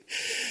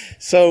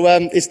So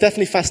it's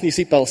definitely fasten your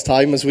seatbelts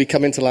time as we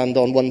come into land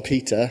on 1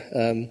 Peter.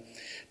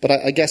 But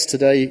I guess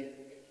today,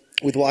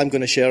 with what I'm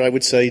going to share, I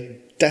would say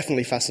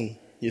definitely fasten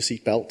your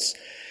seatbelts.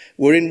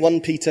 We're in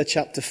 1 Peter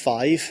chapter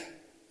 5,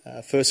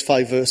 first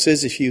 5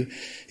 verses. If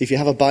you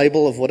have a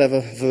Bible of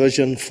whatever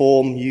version,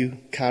 form you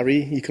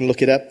carry, you can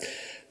look it up.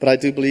 But I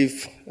do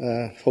believe,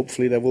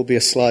 hopefully, there will be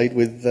a slide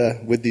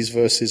with these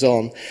verses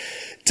on.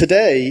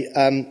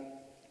 Today,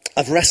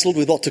 I've wrestled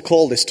with what to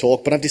call this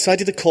talk, but I've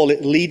decided to call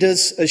it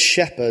Leaders as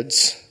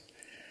Shepherds,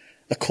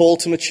 a Call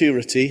to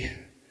Maturity,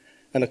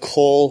 and a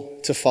Call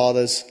to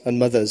Fathers and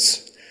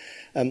Mothers.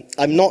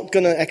 I'm not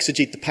going to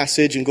exegete the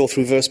passage and go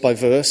through verse by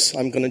verse.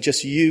 I'm going to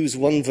just use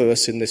one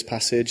verse in this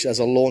passage as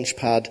a launch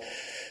pad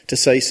to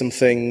say some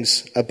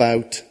things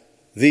about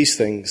these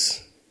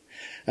things.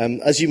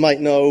 As you might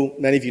know,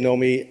 many of you know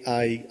me,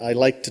 I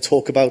like to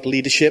talk about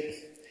leadership.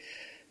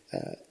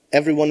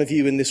 Every one of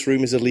you in this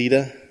room is a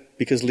leader,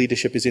 because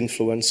leadership is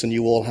influence, and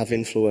you all have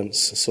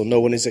influence, so no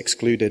one is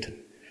excluded.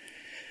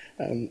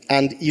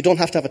 And you don't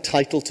have to have a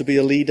title to be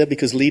a leader,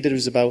 because leader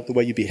is about the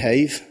way you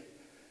behave.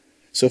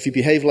 So if you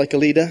behave like a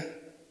leader,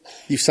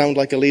 you sound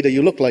like a leader,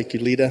 you look like a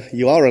leader,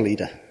 you are a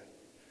leader.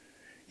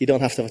 You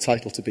don't have to have a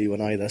title to be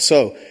one either.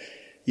 So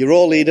you're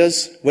all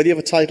leaders, whether you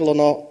have a title or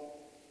not,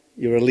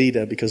 you're a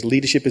leader, because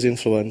leadership is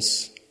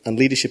influence, and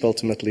leadership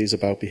ultimately is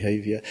about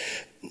behavior.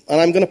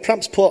 And I'm going to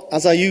perhaps put,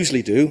 as I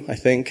usually do, I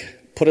think,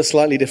 put a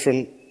slightly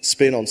different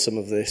spin on some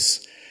of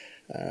this.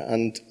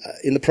 And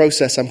in the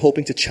process, I'm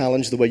hoping to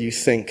challenge the way you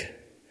think.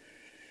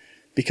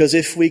 Because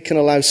if we can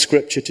allow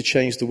Scripture to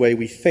change the way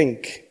we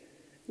think,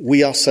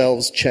 we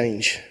ourselves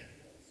change.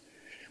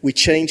 We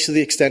change to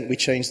the extent we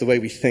change the way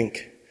we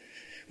think.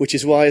 Which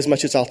is why, as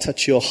much as I'll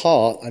touch your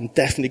heart, I'm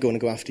definitely going to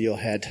go after your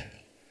head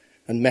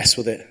and mess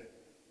with it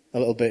a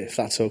little bit, if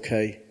that's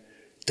okay.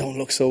 Don't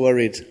look so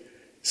worried.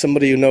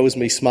 Somebody who knows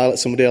me, smile at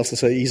somebody else and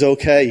say, he's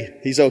okay,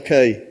 he's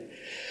okay.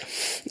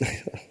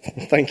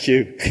 Thank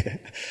you.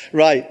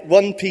 Right,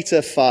 1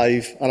 Peter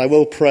 5, and I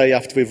will pray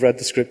after we've read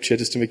the scripture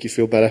just to make you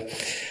feel better.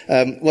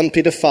 1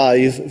 Peter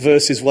 5,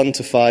 verses 1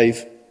 to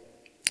 5.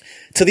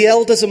 To the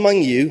elders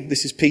among you,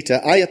 this is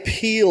Peter, I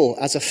appeal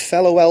as a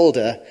fellow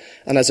elder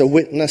and as a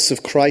witness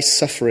of Christ's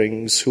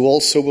sufferings, who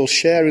also will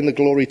share in the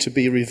glory to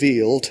be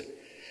revealed.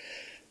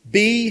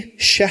 Be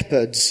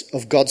shepherds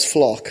of God's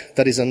flock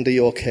that is under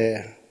your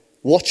care,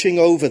 watching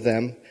over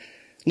them,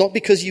 not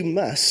because you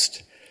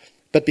must,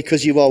 but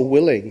because you are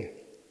willing,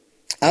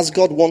 as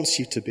God wants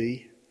you to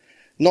be,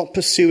 not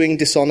pursuing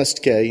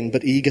dishonest gain,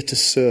 but eager to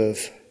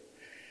serve,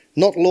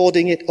 not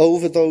lording it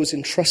over those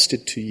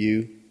entrusted to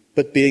you,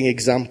 but being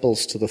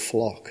examples to the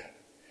flock.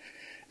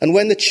 And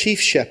when the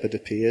chief shepherd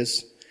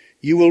appears,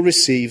 you will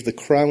receive the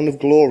crown of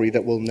glory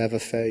that will never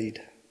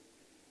fade.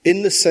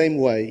 In the same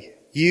way,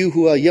 you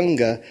who are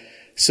younger,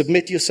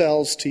 submit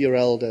yourselves to your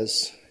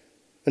elders,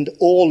 and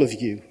all of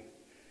you,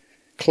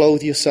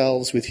 clothe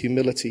yourselves with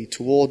humility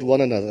toward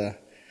one another,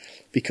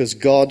 because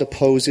God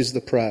opposes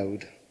the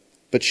proud,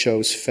 but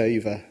shows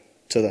favor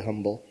to the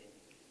humble.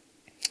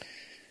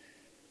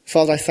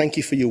 Father, I thank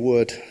you for your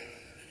word.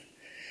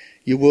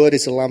 Your word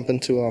is a lamp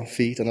unto our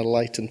feet and a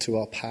light unto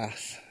our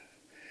path.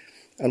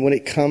 And when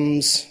it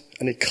comes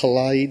and it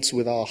collides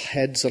with our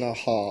heads and our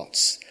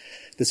hearts,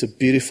 there's a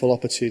beautiful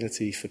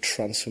opportunity for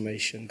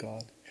transformation,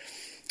 God.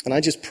 And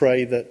I just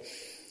pray that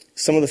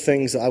some of the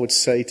things that I would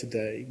say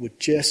today would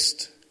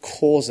just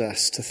cause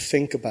us to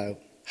think about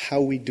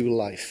how we do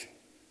life,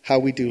 how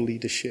we do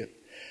leadership.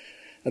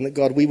 And that,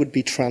 God, we would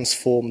be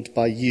transformed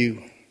by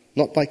you,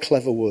 not by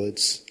clever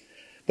words,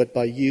 but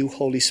by you,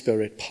 Holy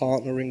Spirit,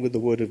 partnering with the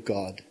Word of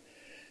God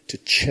to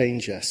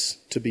change us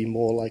to be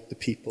more like the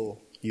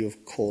people you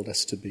have called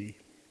us to be.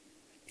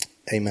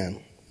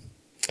 Amen.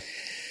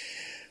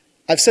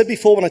 I've said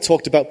before when I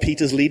talked about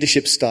Peter's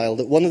leadership style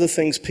that one of the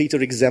things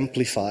Peter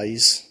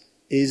exemplifies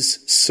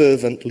is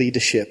servant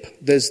leadership.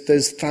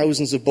 There's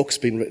thousands of books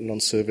being written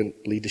on servant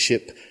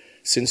leadership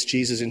since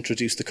Jesus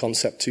introduced the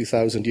concept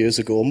 2,000 years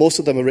ago. Most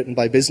of them are written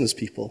by business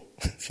people,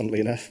 funnily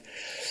enough.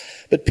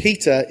 But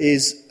Peter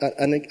is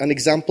an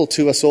example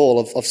to us all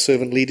of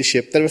servant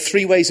leadership. There are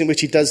 3 ways in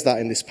which he does that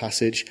in this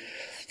passage.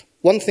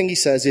 One thing he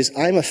says is,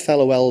 I'm a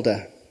fellow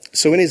elder.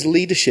 So in his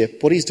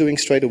leadership, what he's doing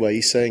straight away,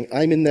 he's saying,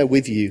 I'm in there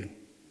with you.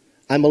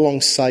 I'm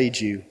alongside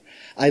you.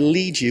 I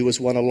lead you as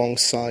one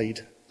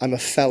alongside. I'm a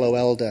fellow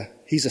elder.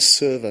 He's a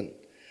servant.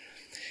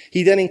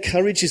 He then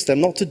encourages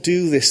them not to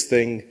do this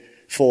thing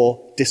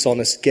for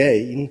dishonest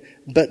gain,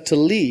 but to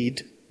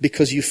lead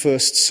because you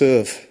first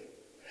serve.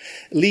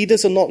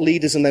 Leaders are not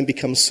leaders and then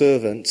become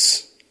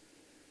servants.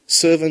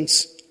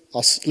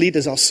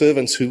 Leaders are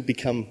servants who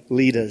become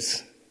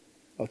leaders.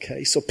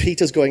 Okay, so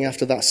Peter's going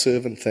after that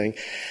servant thing.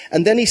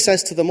 And then he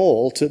says to them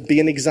all to be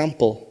an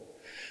example.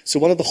 So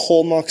one of the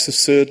hallmarks of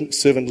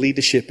servant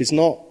leadership is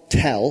not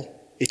tell,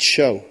 it's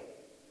show.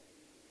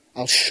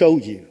 I'll show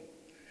you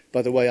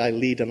by the way I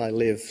lead and I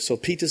live. So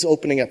Peter's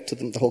opening up to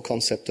them the whole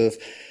concept of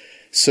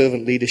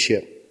servant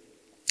leadership.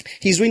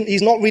 He's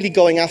not really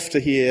going after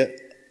here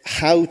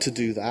how to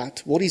do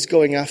that. What he's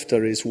going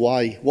after is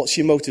why. What's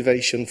your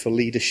motivation for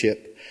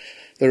leadership?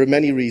 There are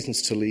many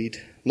reasons to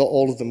lead, not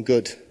all of them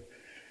good.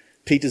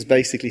 Peter's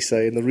basically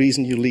saying the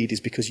reason you lead is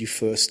because you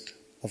first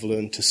have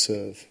learned to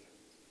serve.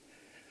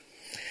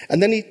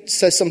 And then he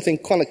says something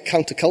kind of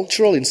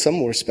countercultural in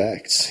some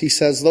respects. He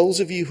says, those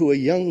of you who are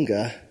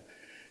younger,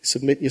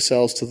 submit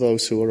yourselves to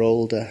those who are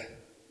older.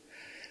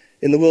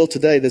 In the world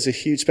today, there's a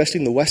huge,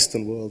 especially in the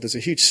Western world, there's a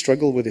huge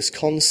struggle with this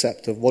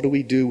concept of what do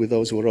we do with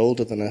those who are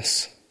older than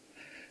us?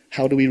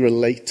 How do we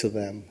relate to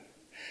them?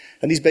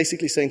 And he's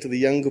basically saying to the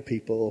younger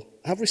people,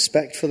 have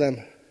respect for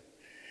them.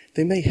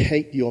 They may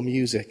hate your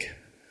music.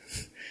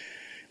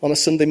 On a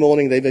Sunday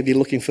morning, they may be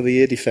looking for the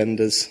ear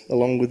defenders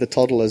along with the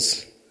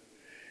toddlers.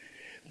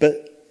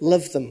 But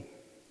love them,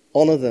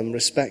 honor them,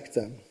 respect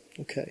them.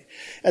 Okay.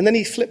 And then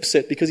he flips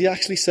it because he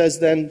actually says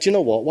then, do you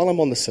know what? While I'm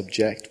on the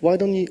subject, why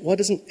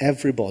doesn't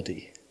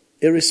everybody,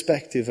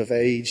 irrespective of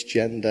age,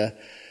 gender,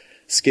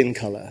 skin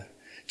color,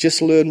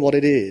 just learn what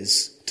it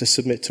is to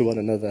submit to one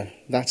another?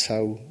 That's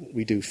how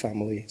we do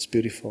family. It's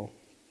beautiful.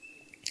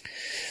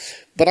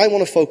 But I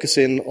want to focus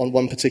in on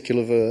one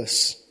particular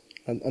verse.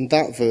 And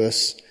that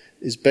verse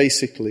is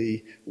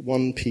basically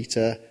 1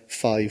 Peter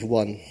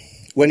 5:1.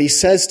 When he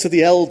says to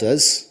the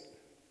elders,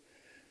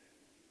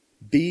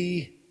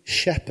 be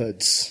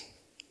shepherds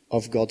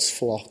of God's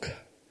flock.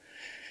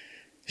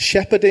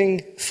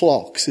 Shepherding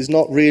flocks is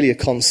not really a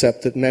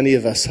concept that many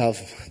of us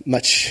have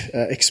much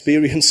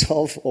experience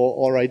of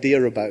or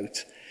idea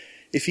about.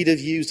 If he'd have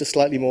used a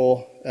slightly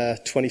more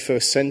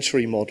 21st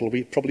century model,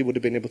 we probably would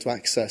have been able to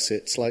access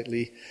it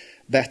slightly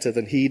better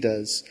than he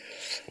does.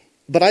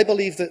 But I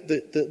believe that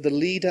the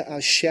leader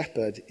as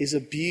shepherd is a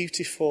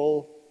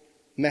beautiful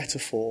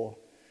metaphor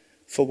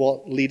for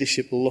what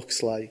leadership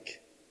looks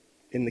like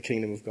in the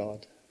kingdom of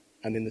God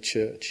and in the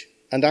church,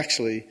 and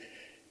actually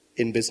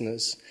in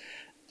business.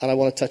 And I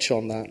want to touch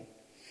on that.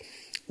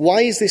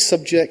 Why is this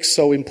subject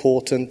so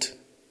important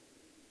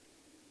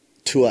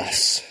to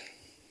us?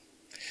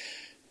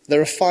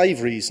 There are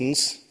 5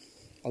 reasons.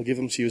 I'll give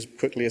them to you as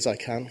quickly as I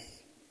can.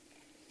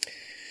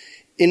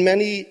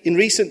 In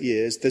recent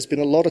years, there's been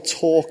a lot of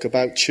talk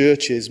about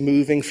churches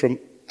moving from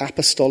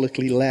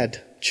apostolically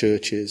led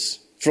churches,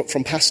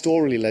 from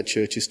pastorally led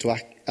churches to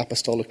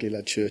apostolically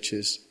led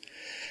churches.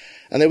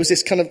 And there was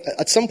this kind of,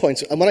 at some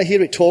point, and when I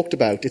hear it talked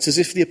about, it's as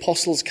if the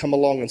apostles come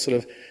along and sort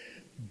of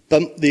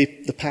bump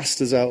the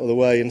pastors out of the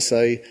way and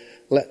say,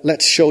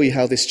 let's show you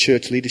how this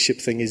church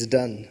leadership thing is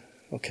done,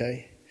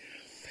 okay?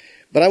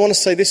 But I want to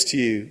say this to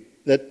you,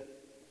 that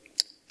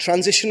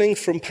transitioning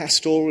from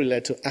pastorally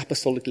led to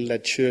apostolically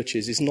led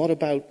churches is not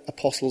about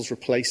apostles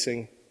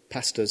replacing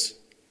pastors.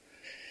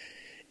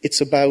 It's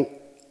about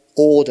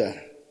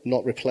order,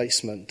 not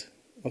replacement,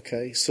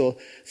 okay? So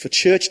for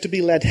church to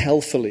be led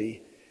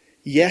healthily,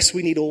 yes,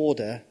 we need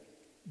order,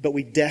 but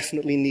we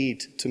definitely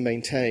need to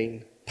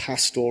maintain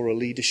pastoral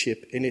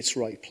leadership in its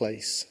right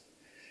place.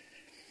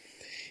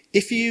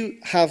 If you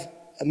have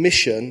a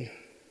mission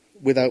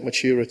without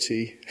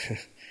maturity,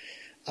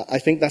 I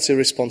think that's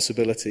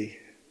irresponsibility.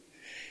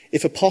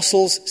 If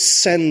apostles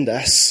send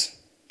us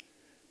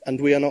and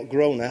we are not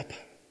grown up,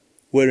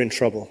 we're in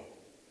trouble.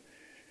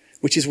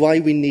 Which is why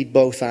we need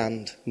both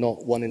and,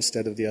 not one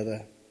instead of the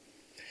other.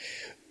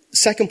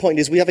 Second point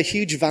is we have a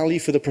huge value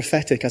for the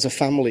prophetic as a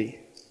family.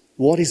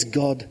 What is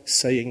God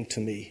saying to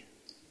me?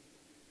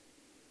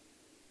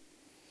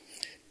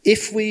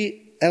 If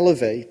we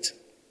elevate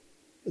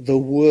the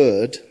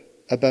word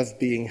above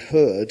being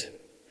heard,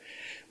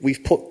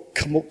 we've put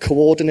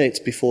coordinates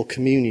before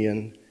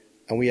communion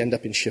and we end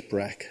up in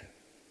shipwreck.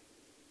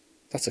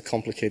 That's a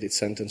complicated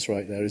sentence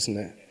right there, isn't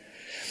it?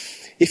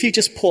 If you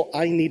just put,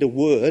 I need a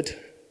word,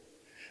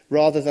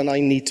 rather than I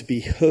need to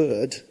be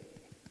heard,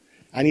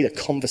 I need a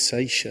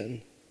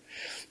conversation,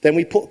 then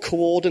we put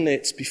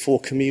coordinates before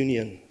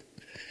communion.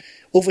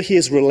 Over here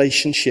is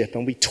relationship,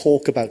 and we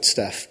talk about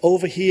stuff.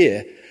 Over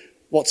here,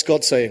 what's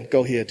God saying?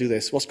 Go here, do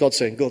this. What's God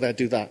saying? Go there,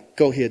 do that.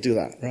 Go here, do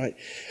that, right?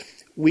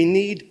 We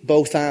need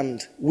both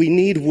and. We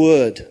need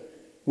word.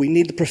 We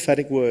need the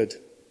prophetic word.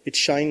 It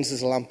shines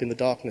as a lamp in the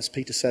darkness.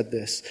 Peter said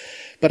this.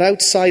 But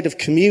outside of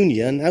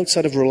communion,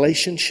 outside of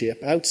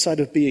relationship, outside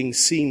of being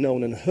seen,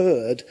 known, and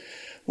heard,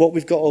 what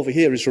we've got over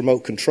here is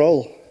remote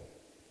control.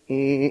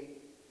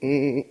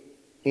 It's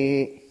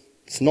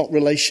not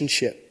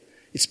relationship.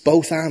 It's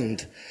both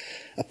and.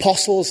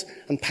 Apostles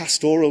and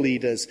pastoral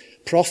leaders.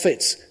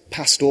 Prophets,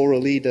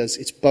 pastoral leaders.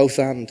 It's both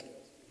and.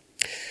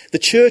 The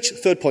church,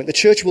 third point, the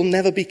church will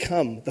never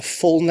become the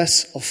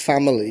fullness of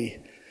family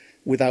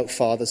without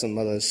fathers and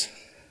mothers.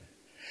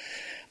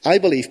 I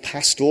believe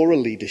pastoral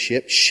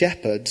leadership,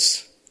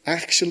 shepherds,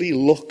 actually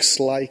looks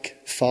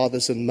like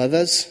fathers and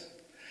mothers.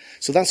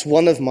 So that's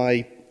one of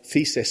my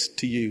thesis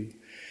to you,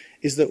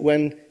 is that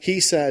when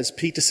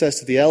Peter says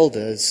to the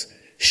elders,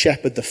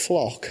 shepherd the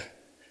flock,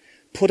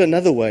 put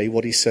another way,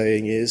 what he's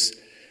saying is,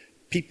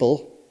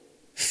 people,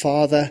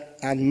 father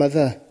and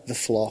mother the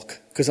flock.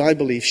 Because I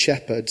believe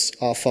shepherds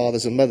are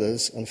fathers and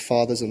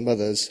fathers and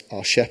mothers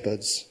are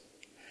shepherds.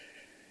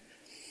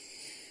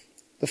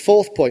 The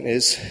fourth point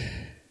is,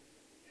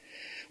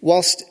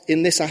 whilst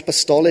in this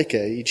apostolic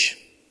age,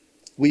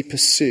 we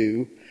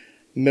pursue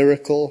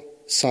miracle,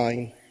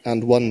 sign,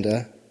 and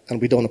wonder,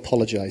 and we don't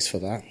apologize for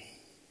that.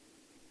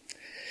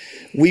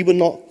 We were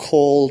not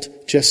called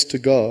just to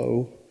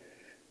go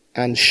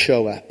and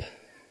show up.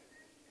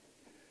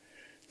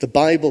 The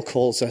Bible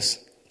calls us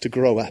to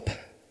grow up.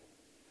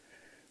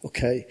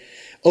 Okay?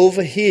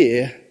 Over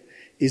here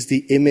is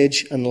the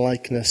image and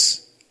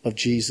likeness of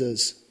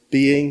Jesus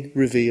being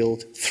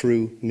revealed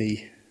through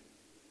me.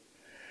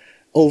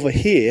 Over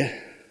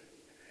here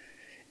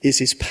is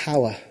his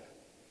power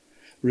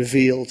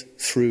revealed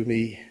through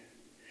me.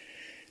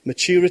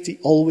 Maturity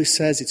always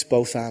says it's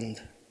both and.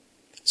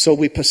 So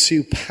we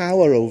pursue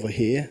power over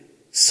here,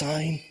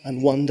 sign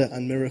and wonder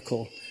and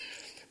miracle.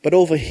 But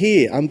over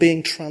here, I'm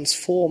being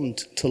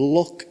transformed to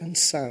look and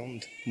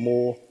sound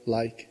more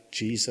like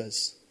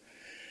Jesus.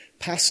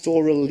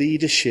 Pastoral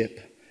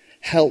leadership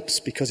helps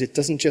because it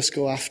doesn't just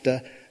go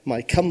after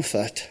my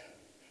comfort,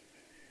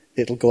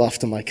 it'll go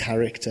after my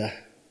character.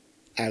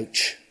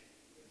 Ouch.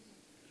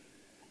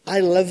 I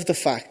love the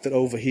fact that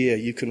over here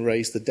you can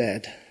raise the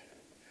dead.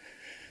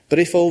 But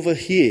if over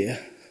here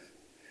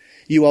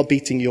you are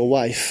beating your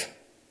wife,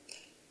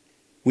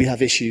 we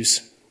have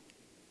issues.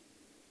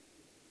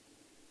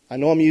 I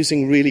know I'm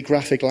using really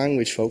graphic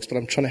language, folks, but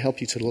I'm trying to help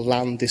you to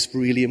land this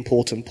really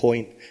important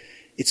point.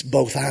 It's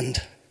both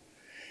and.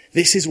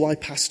 This is why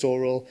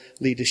pastoral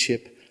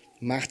leadership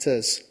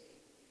matters.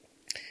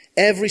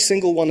 Every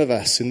single one of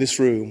us in this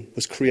room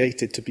was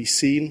created to be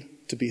seen,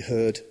 to be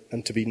heard,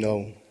 and to be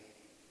known.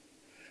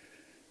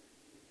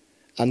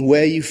 And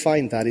where you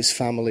find that is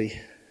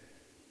family.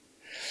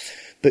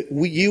 But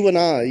you and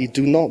I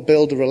do not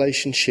build a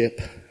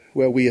relationship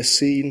where we are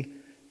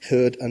seen,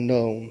 heard, and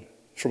known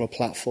from a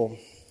platform.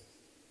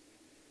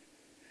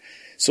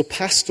 So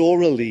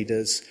pastoral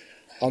leaders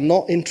are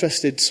not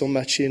interested so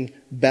much in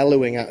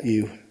bellowing at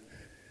you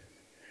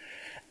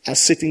as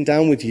sitting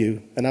down with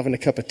you and having a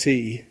cup of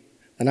tea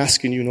and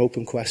asking you an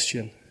open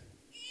question.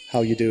 How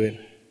are you doing?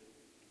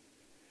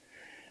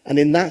 And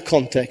in that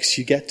context,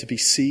 you get to be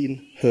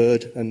seen,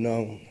 heard, and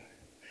known.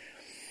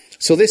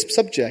 So this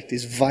subject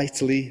is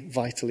vitally,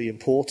 vitally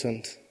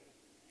important.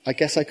 I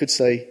guess I could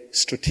say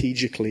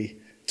strategically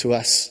to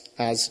us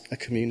as a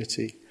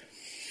community.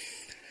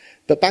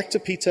 But back to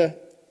Peter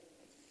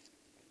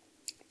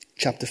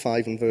chapter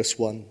 5 and verse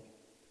 1.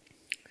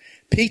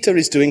 Peter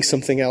is doing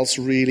something else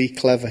really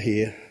clever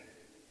here.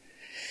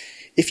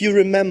 If you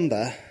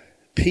remember,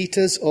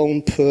 Peter's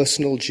own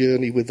personal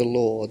journey with the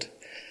Lord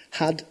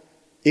had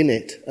in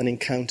it an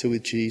encounter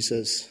with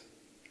Jesus,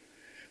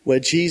 where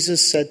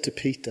Jesus said to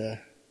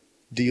Peter,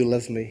 "Do you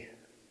love me?"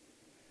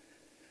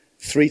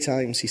 3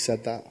 times he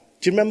said that.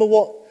 Do you remember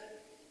what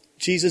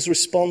Jesus'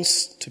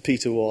 response to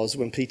Peter was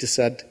when Peter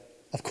said,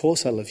 "Of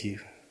course I love you"?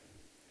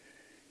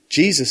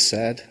 Jesus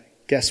said,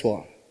 guess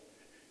what?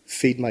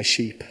 "Feed my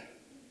sheep."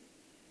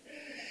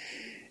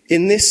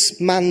 In this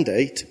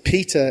mandate,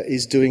 Peter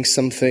is doing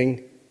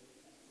something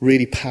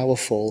really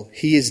powerful.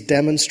 He is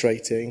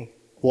demonstrating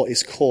what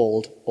is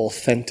called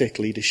authentic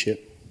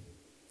leadership.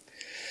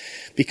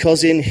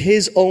 Because in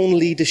his own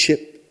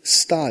leadership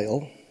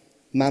style,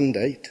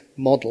 mandate,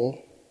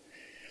 model,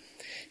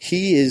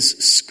 he is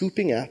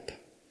scooping up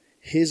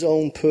his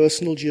own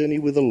personal journey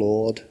with the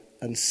Lord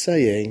and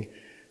saying,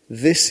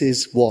 this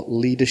is what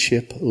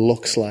leadership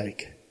looks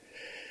like,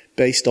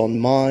 based on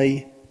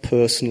my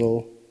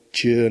personal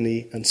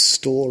journey and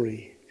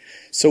story.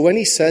 So when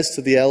he says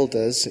to the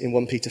elders in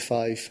 1 Peter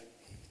 5,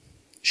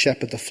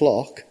 shepherd the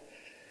flock,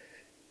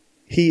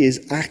 he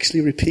is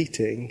actually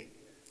repeating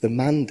the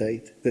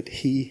mandate that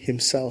he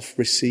himself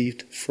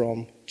received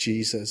from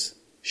Jesus.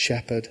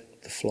 Shepherd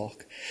the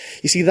flock.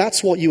 You see,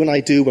 that's what you and I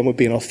do when we're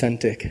being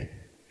authentic.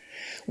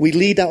 We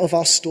lead out of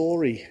our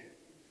story.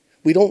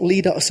 We don't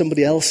lead out of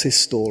somebody else's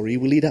story.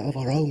 We lead out of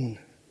our own.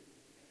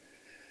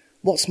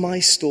 What's my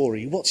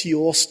story? What's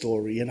your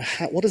story? And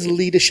what does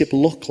leadership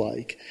look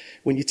like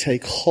when you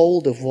take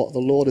hold of what the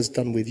Lord has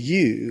done with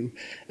you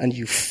and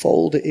you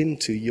fold it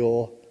into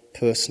your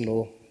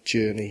personal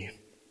journey?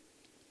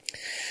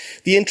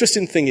 The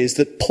interesting thing is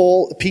that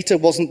Peter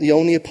wasn't the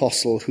only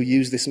apostle who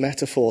used this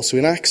metaphor. So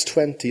in Acts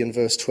 20 and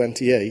verse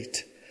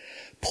 28,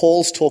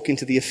 Paul's talking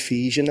to the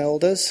Ephesian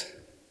elders,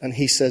 and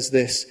he says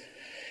this,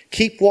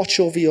 "Keep watch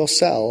over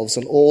yourselves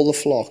and all the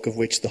flock of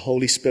which the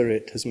Holy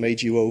Spirit has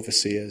made you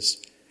overseers.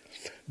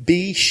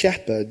 Be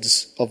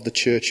shepherds of the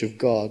church of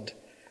God,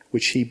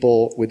 which he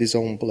bought with his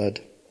own blood."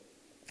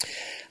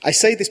 I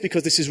say this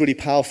because this is really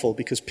powerful,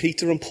 because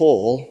Peter and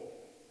Paul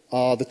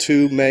are the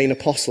 2 main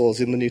apostles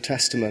in the New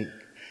Testament.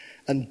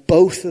 And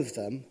both of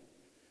them,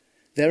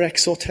 their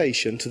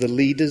exhortation to the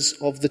leaders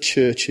of the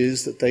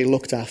churches that they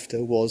looked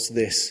after was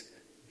this: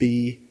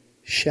 be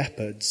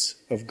shepherds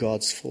of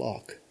God's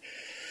flock.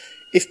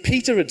 If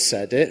Peter had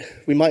said it,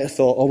 we might have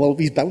thought, oh, well,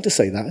 he's bound to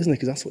say that, isn't he?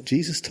 Because that's what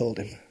Jesus told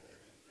him.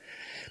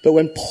 But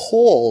when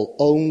Paul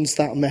owns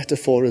that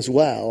metaphor as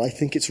well, I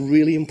think it's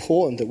really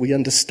important that we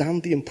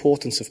understand the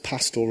importance of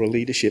pastoral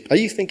leadership. Are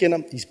you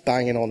thinking he's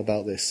banging on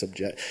about this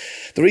subject?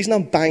 The reason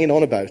I'm banging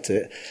on about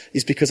it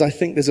is because I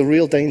think there's a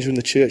real danger in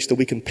the church that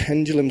we can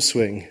pendulum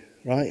swing,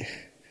 right?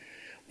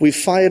 We've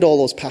fired all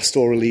those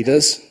pastoral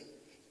leaders.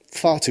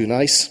 Far too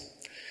nice.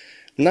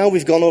 Now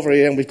we've gone over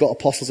here and we've got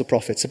apostles and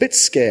prophets. A bit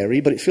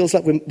scary, but it feels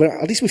like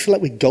at least we feel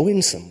like we're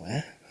going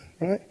somewhere,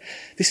 right?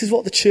 This is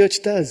what the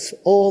church does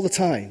all the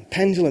time.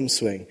 Pendulum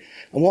swing.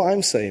 And what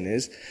I'm saying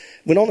is,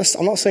 I'm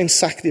not saying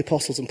sack the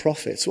apostles and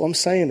prophets. What I'm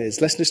saying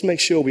is, let's just make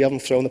sure we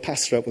haven't thrown the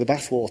pastor out with the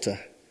bathwater,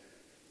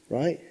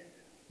 right?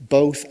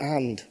 Both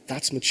and.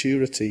 That's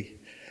maturity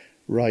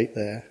right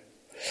there.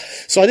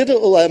 So I did a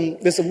little,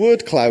 there's a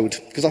word cloud,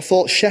 because I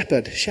thought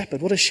shepherd,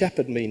 what does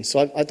shepherd mean? So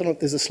I don't know if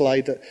there's a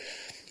slide that,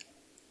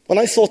 when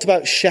I thought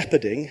about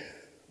shepherding,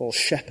 or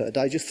shepherd,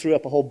 I just threw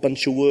up a whole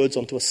bunch of words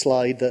onto a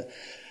slide that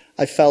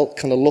I felt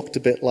kind of looked a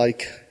bit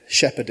like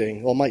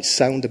shepherding, or might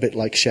sound a bit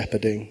like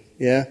shepherding,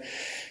 yeah?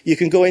 You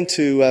can go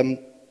into, I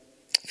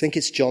think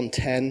it's John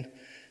 10,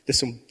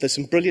 there's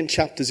some brilliant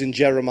chapters in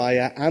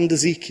Jeremiah and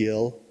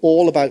Ezekiel,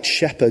 all about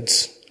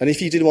shepherds, and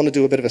if you did want to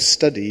do a bit of a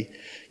study,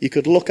 you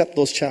could look up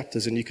those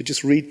chapters and you could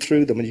just read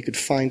through them and you could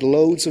find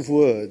loads of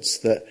words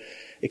that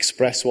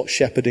express what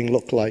shepherding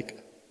looked like.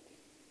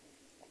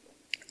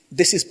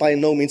 This is by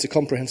no means a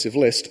comprehensive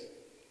list,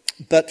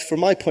 but from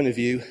my point of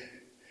view,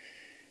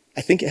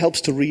 I think it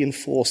helps to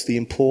reinforce the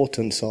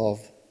importance of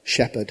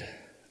shepherd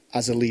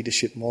as a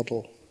leadership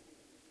model.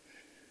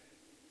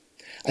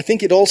 I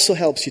think it also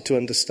helps you to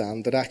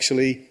understand that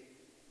actually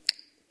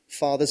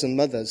fathers and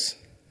mothers,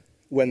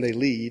 when they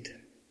lead,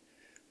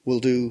 will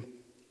do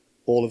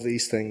all of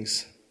these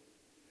things.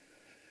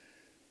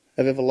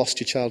 Have you ever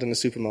lost your child in the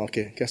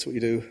supermarket? Guess what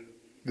you do?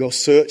 Go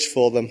search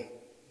for them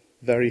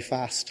very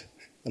fast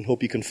and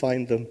hope you can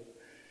find them.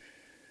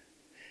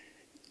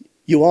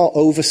 You are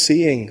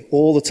overseeing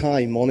all the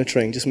time,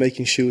 monitoring, just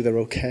making sure they're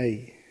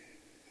okay.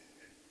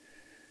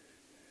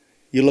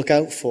 You look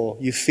out for,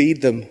 you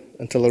feed them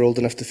until they're old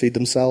enough to feed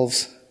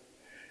themselves.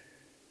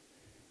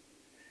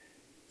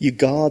 You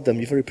guard them,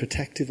 you're very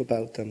protective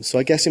about them. So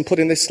I guess in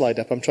putting this slide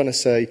up, I'm trying to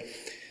say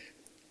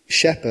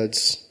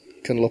shepherds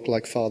can look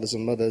like fathers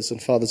and mothers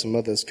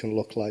can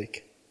look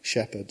like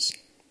shepherds.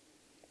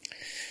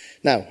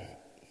 Now,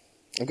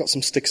 I've got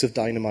some sticks of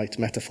dynamite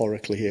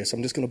metaphorically here, so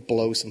I'm just going to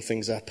blow some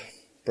things up.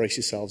 Brace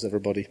yourselves,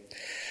 everybody.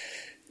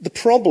 The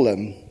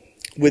problem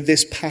with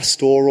this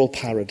pastoral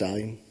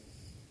paradigm,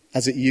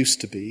 as it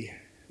used to be,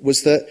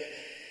 was that,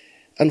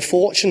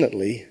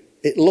 unfortunately,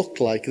 it looked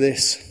like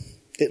this.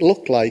 It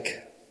looked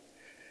like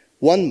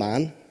one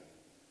man,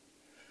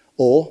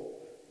 or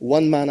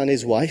one man and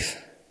his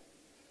wife,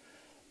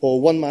 or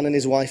one man and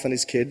his wife and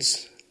his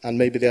kids, and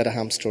maybe they had a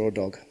hamster or a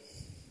dog.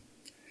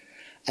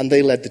 And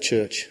they led the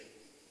church.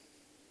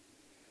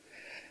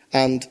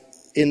 And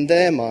in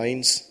their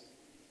minds,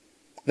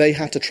 they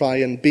had to try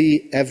and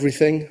be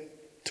everything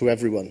to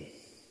everyone.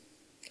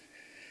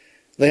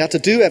 They had to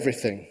do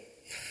everything.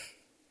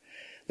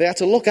 They had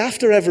to look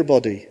after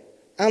everybody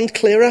and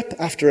clear up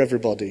after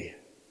everybody.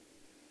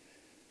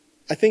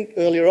 I think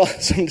earlier on,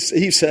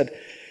 Eve said,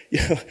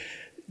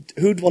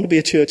 who'd want to be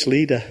a church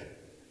leader?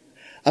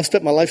 I've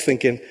spent my life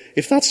thinking,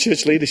 if that's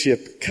church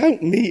leadership,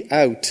 count me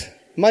out.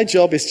 My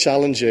job is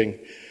challenging.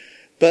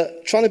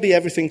 But trying to be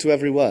everything to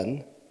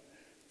everyone,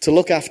 to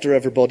look after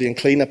everybody and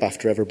clean up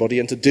after everybody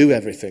and to do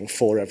everything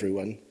for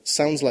everyone,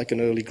 sounds like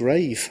an early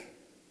grave.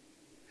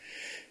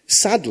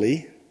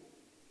 Sadly,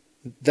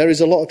 there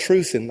is a lot of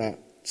truth in that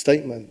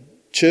statement.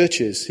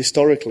 Churches,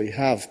 historically,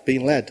 have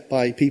been led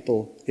by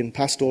people in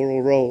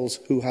pastoral roles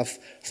who have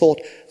thought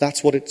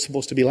that's what it's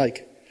supposed to be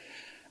like.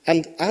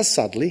 And as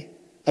sadly,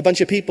 a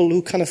bunch of people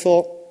who kind of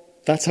thought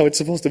that's how it's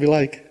supposed to be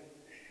like.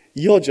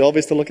 Your job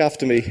is to look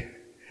after me.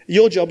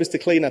 Your job is to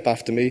clean up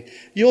after me.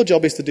 Your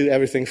job is to do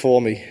everything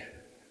for me.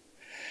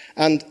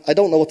 And I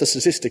don't know what the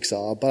statistics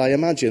are, but I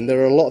imagine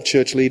there are a lot of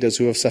church leaders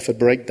who have suffered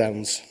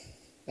breakdowns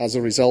as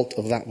a result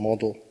of that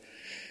model.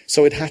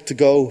 So it had to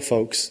go,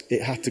 folks.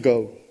 It had to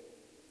go.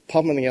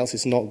 Apart from anything else,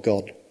 it's not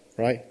God,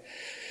 right?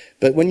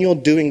 But when you're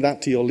doing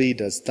that to your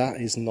leaders,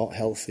 that is not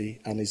healthy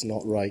and is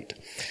not right.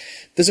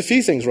 There's a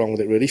few things wrong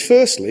with it, really.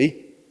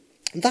 Firstly,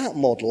 that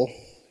model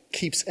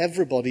keeps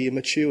everybody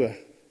immature.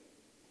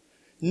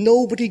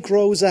 Nobody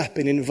grows up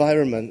in an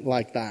environment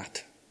like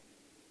that.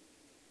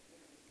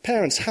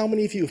 Parents, how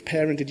many of you have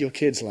parented your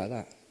kids like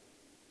that?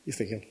 You're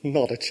thinking,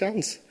 not a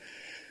chance.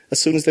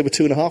 As soon as they were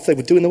 2.5, they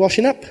were doing the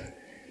washing up.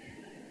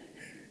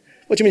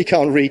 What do you mean you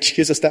can't reach?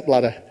 Here's a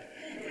stepladder.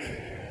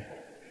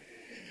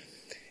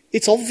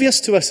 It's obvious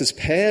to us as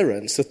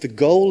parents that the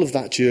goal of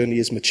that journey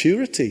is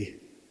maturity.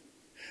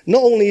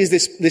 Not only is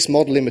this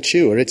model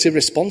immature, it's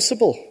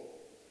irresponsible.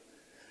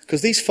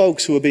 Because these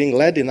folks who are being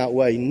led in that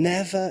way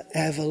never,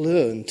 ever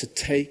learn to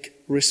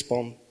take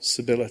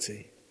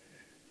responsibility.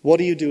 What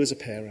do you do as a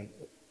parent?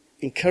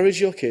 Encourage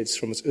your kids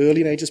from as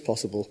early an age as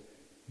possible.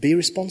 Be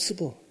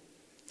responsible.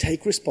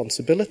 Take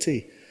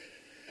responsibility.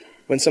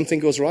 When something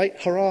goes right,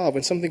 hurrah.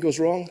 When something goes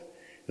wrong,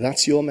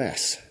 that's your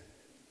mess.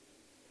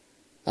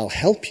 I'll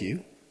help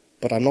you,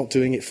 but I'm not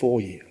doing it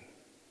for you.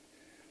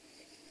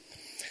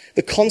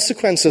 The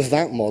consequence of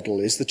that model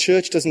is the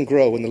church doesn't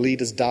grow when the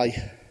leaders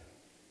die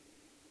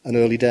an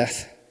early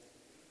death.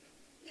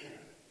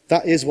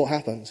 That is what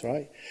happens,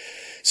 right?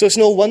 So it's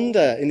no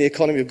wonder in the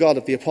economy of God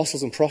that the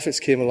apostles and prophets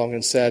came along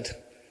and said,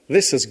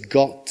 this has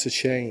got to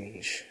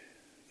change.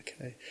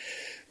 Okay.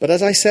 But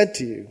as I said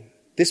to you,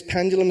 this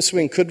pendulum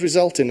swing could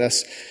result in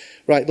us,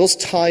 right, those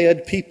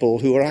tired people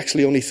who are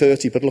actually only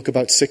 30 but look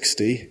about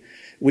 60,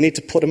 we need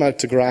to put them out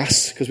to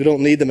grass because we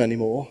don't need them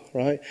anymore,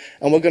 right?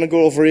 And we're going to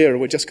go over here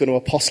and we're just going to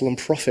apostle and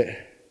prophet.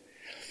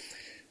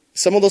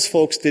 Some of those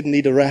folks didn't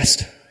need a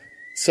rest.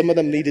 Some of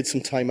them needed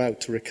some time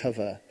out to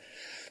recover.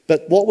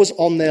 But what was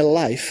on their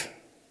life,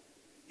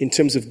 in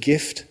terms of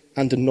gift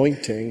and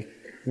anointing,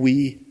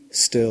 we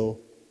still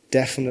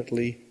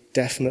definitely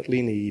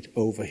need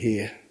over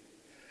here.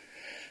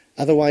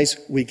 Otherwise,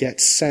 we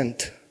get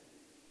sent.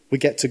 We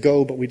get to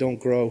go, but we don't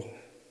grow.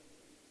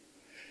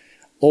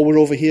 Or we're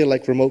over here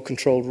like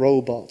remote-controlled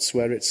robots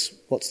where it's,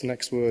 what's the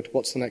next word?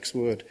 What's the next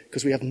word?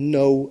 Because we have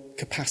no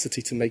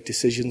capacity to make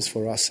decisions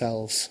for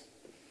ourselves.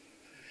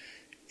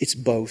 It's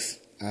both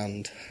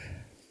and.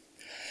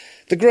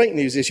 The great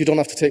news is you don't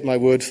have to take my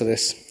word for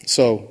this.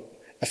 So,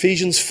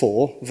 Ephesians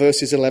 4,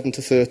 verses 11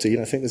 to 13,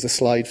 I think there's a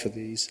slide for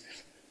these,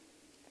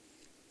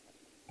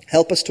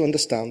 help us to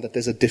understand that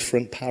there's a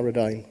different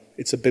paradigm.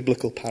 It's a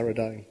biblical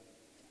paradigm.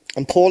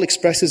 And Paul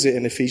expresses it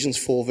in Ephesians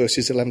 4,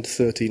 verses 11 to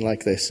 13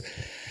 like this.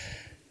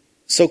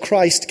 So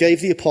Christ gave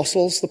the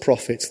apostles, the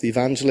prophets, the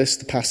evangelists,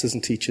 the pastors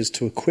and teachers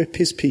to equip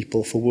his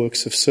people for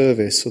works of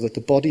service so that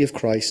the body of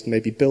Christ may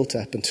be built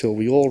up until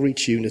we all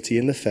reach unity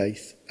in the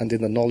faith and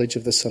in the knowledge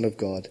of the Son of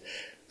God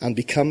and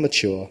become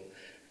mature,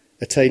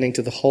 attaining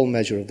to the whole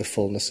measure of the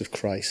fullness of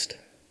Christ.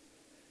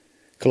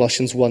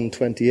 Colossians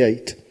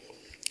 1:28,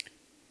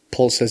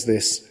 Paul says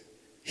this,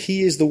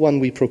 he is the one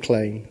we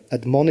proclaim,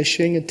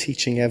 admonishing and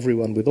teaching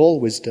everyone with all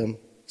wisdom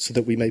so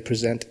that we may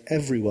present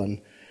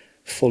everyone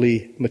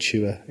fully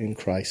mature in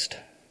Christ.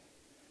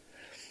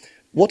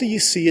 What do you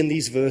see in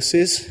these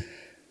verses?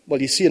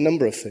 Well, you see a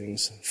number of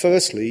things.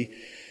 Firstly,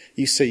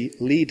 you see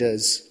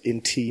leaders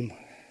in team.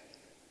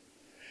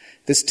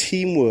 There's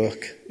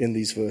teamwork in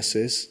these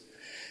verses.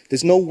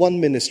 There's no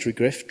one ministry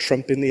gift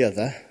trumping the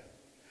other.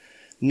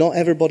 Not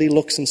everybody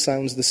looks and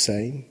sounds the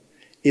same.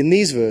 In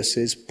these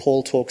verses,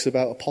 Paul talks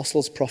about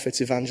apostles,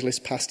 prophets, evangelists,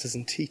 pastors,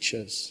 and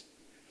teachers.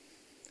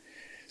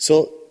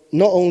 So,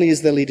 not only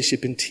is there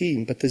leadership in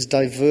team, but there's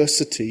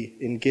diversity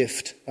in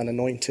gift and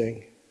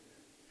anointing.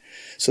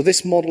 So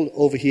this model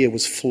over here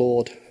was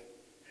flawed.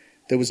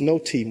 There was no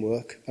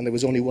teamwork, and there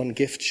was only one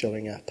gift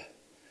showing up.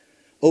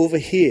 Over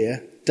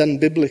here, done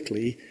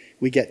biblically,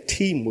 we get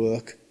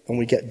teamwork and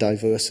we get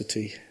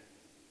diversity.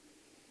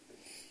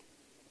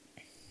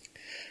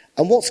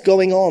 And what's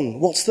going on?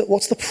 What's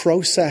the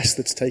process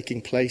that's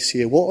taking place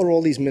here? What are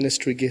all these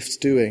ministry gifts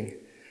doing?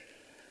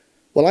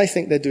 Well, I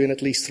think they're doing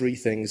at least three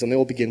things, and they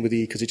all begin with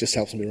E because it just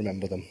helps me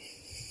remember them.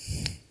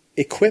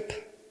 Equip,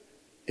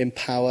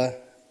 empower,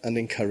 and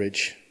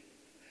encourage.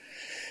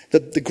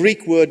 The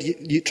Greek word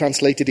you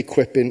translated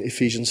equip in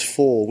Ephesians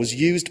 4 was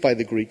used by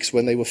the Greeks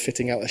when they were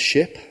fitting out a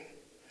ship.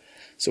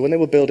 So when they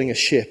were building a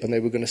ship and they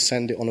were going to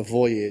send it on a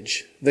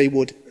voyage, they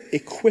would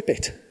equip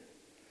it.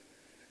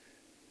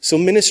 So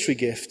ministry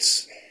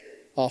gifts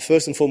are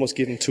first and foremost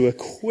given to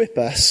equip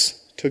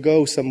us to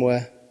go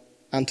somewhere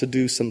and to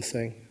do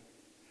something.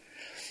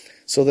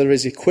 So there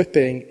is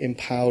equipping,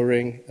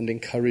 empowering, and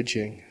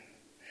encouraging.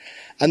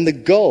 And the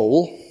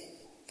goal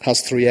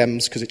has 3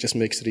 M's because it just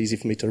makes it easy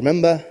for me to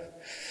remember,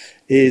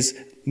 is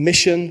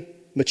mission,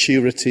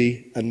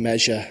 maturity, and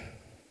measure.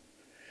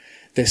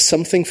 There's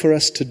something for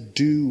us to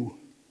do.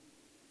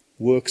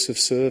 Works of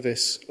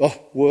service. Oh,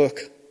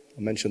 work.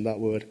 I mentioned that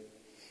word.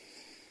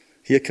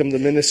 Here come the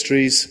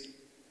ministries.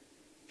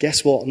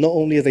 Guess what? Not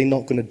only are they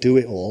not going to do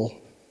it all,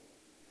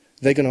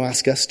 they're going to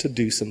ask us to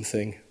do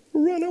something.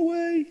 Run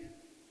away.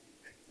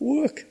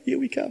 Work. Here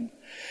we come.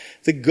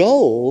 The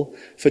goal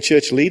for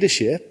church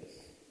leadership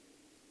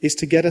is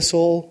to get us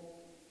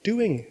all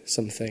doing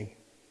something.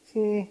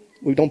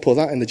 We don't put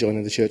that in the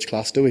joining the church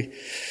class, do we?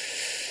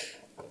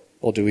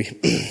 Or do we?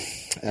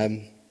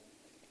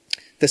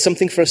 There's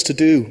something for us to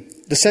do.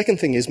 The second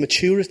thing is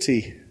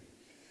maturity.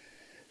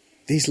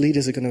 These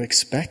leaders are going to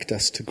expect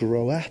us to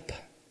grow up.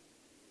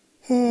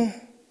 I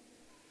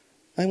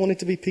wanted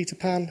to be Peter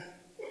Pan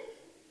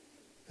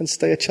and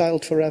stay a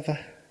child forever.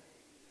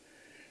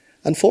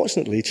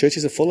 Unfortunately,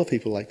 churches are full of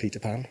people like Peter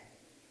Pan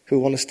who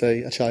want to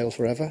stay a child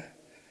forever.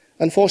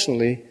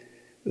 Unfortunately,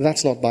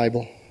 that's not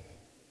Bible.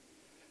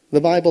 The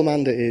Bible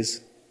mandate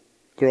is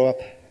grow up.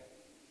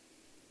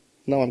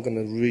 Now I'm going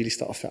to really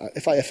start.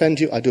 If I offend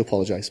you, I do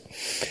apologize.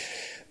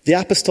 The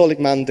apostolic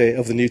mandate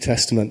of the New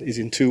Testament is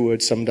in 2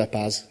 words summed up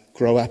as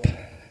grow up.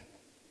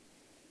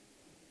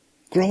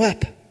 Grow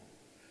up.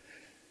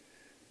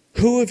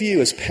 Who of you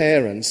as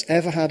parents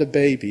ever had a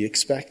baby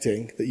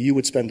expecting that you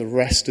would spend the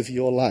rest of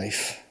your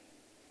life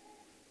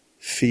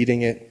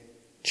feeding it,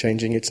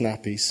 changing its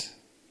nappies,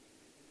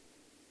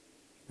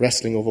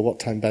 wrestling over what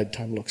time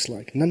bedtime looks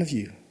like? None of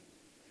you.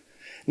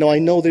 Now, I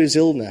know there's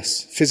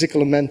illness,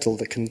 physical and mental,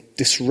 that can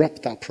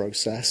disrupt that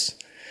process.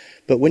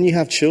 But when you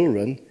have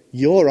children,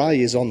 your eye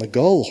is on the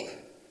goal.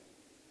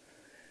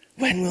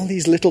 When will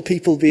these little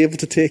people be able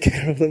to take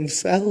care of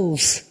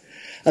themselves?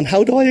 And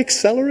how do I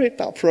accelerate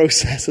that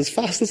process as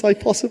fast as I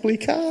possibly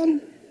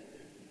can?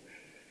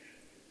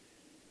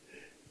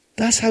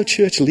 That's how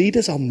church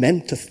leaders are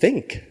meant to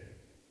think.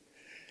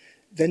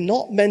 They're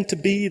not meant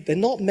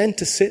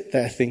to sit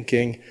there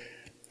thinking,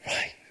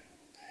 right,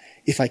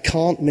 if I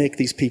can't make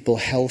these people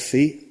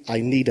healthy,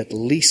 I need at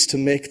least to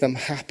make them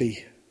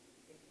happy.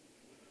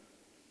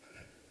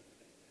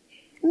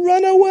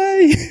 Run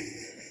away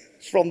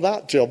from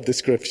that job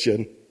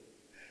description.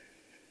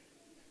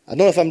 I don't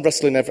know if I'm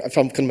if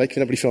I'm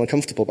making everybody feel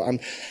uncomfortable, but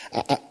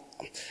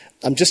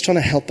I'm just trying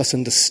to help us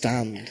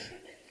understand.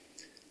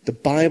 The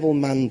Bible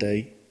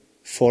mandate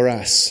for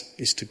us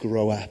is to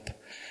grow up.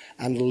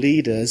 And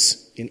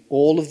leaders, in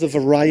all of the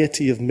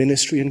variety of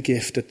ministry and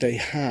gift that they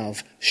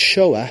have,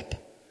 show up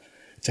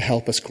to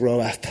help us grow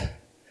up.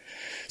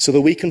 So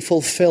that we can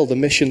fulfill the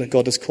mission that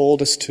God has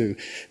called us to.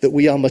 That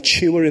we are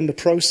mature in the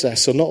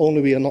process. So not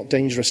only we are not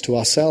dangerous to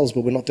ourselves,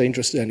 but we're not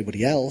dangerous to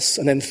anybody else.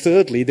 And then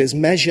thirdly, there's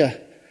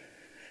measure.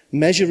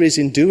 Measure is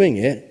in doing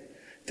it,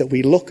 that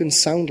we look and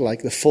sound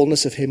like the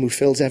fullness of Him who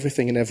fills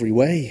everything in every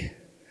way.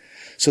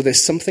 So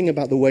there's something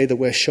about the way that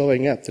we're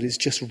showing up that is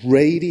just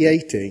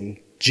radiating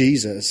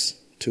Jesus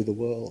to the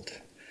world.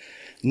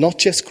 Not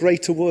just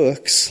greater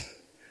works,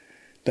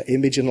 but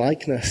image and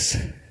likeness.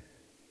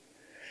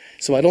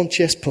 So I don't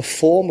just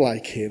perform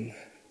like Him,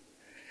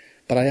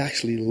 but I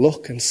actually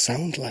look and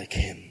sound like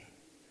Him.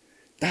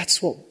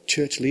 That's what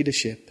church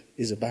leadership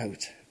is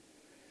about.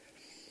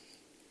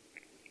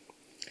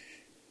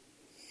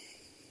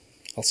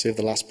 I'll save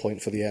the last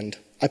point for the end.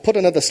 I put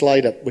another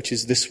slide up, which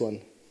is this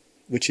one,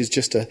 which is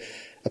just a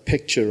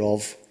picture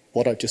of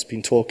what I've just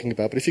been talking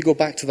about. But if you go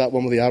back to that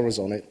one with the arrows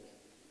on it,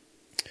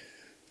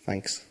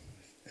 thanks.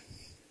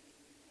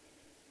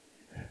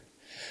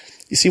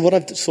 You see, what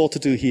I've sought to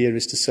do here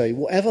is to say,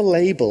 whatever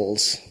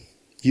labels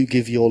you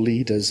give your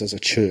leaders as a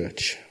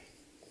church,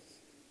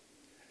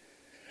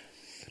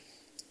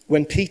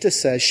 when Peter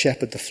says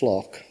shepherd the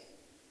flock,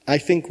 I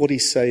think what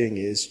he's saying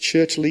is,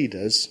 church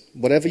leaders,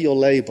 whatever your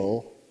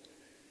label,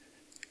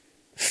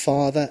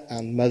 father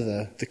and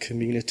mother the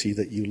community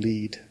that you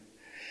lead.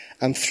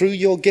 And through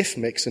your gift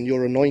mix and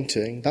your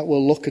anointing, that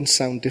will look and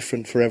sound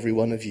different for every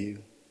one of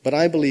you. But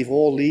I believe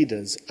all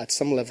leaders at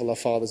some level are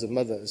fathers and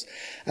mothers.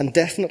 And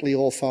definitely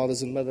all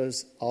fathers and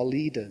mothers are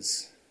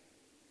leaders.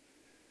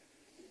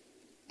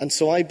 And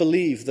so I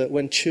believe that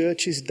when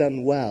church is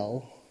done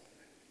well,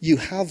 you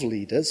have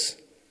leaders.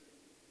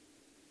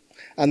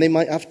 And they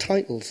might have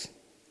titles.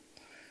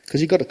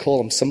 Because you've got to call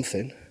them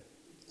something.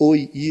 Or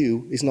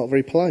you is not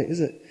very polite,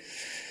 is it?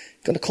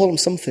 You've got to call them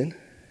something.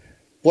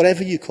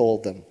 Whatever you call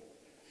them.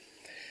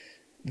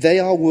 They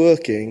are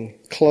working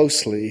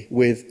closely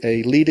with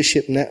a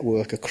leadership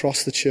network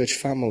across the church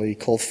family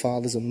called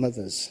Fathers and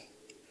Mothers.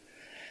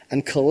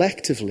 And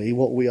collectively,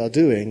 what we are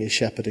doing is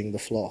shepherding the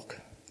flock.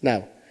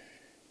 Now,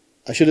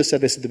 I should have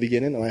said this at the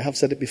beginning, and I have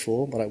said it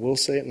before, but I will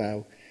say it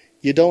now.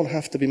 You don't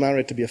have to be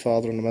married to be a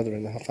father and a mother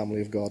in the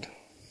family of God.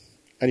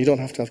 And you don't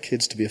have to have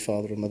kids to be a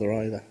father and mother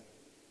either.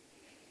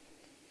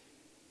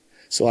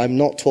 So I'm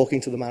not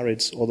talking to the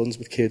marrieds or the ones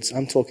with kids.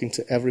 I'm talking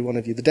to every one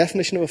of you. The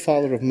definition of a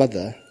father or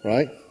mother,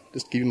 right?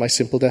 Just give you my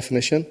simple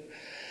definition.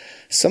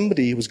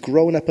 Somebody who's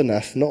grown up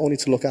enough not only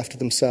to look after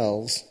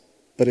themselves,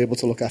 but able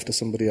to look after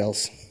somebody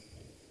else.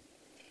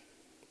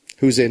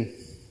 Who's in?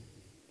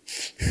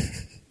 Do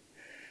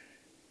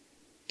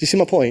you see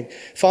my point?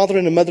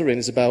 Fathering and mothering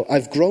is about,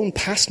 I've grown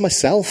past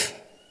myself.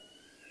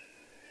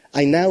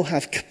 I now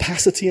have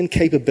capacity and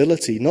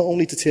capability not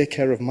only to take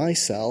care of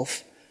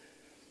myself,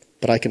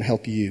 but I can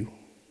help you.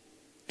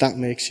 That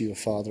makes you a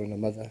father and a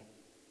mother.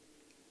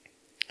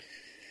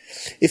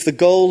 If the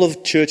goal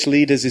of church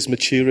leaders is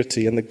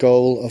maturity and the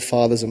goal of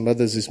fathers and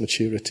mothers is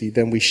maturity,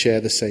 then we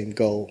share the same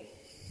goal.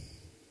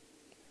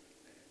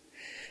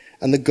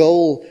 And the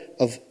goal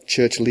of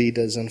church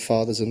leaders and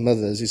fathers and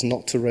mothers is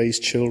not to raise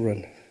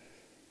children.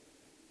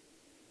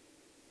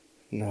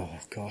 No,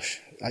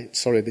 gosh.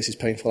 Sorry, this is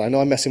painful. I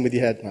know I'm messing with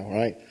your head now,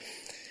 right?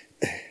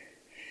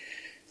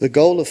 The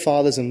goal of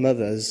fathers and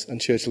mothers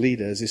and church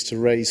leaders is to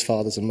raise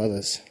fathers and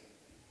mothers.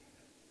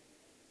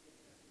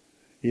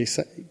 You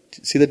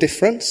see the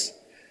difference?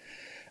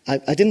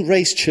 I didn't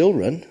raise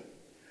children.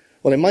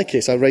 Well, in my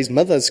case, I raised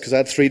mothers because I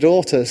had 3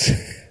 daughters.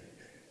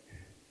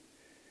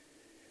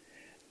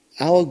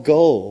 Our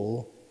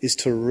goal is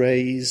to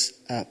raise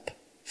up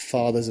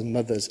fathers and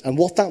mothers. And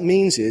what that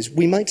means is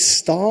we might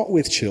start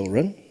with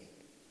children,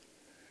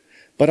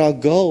 but our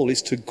goal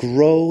is to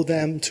grow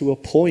them to a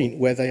point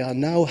where they are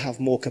now have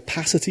more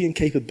capacity and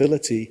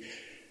capability,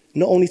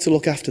 not only to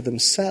look after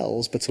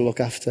themselves, but to look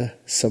after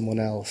someone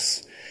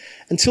else.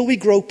 Until we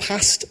grow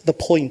past the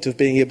point of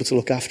being able to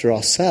look after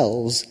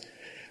ourselves,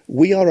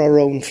 we are our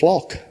own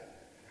flock.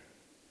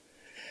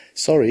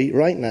 Sorry,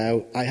 right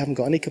now, I haven't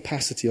got any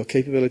capacity or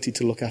capability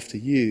to look after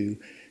you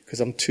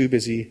because I'm too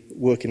busy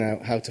working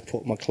out how to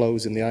put my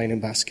clothes in the ironing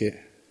basket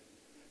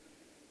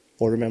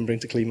or remembering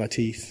to clean my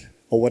teeth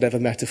or whatever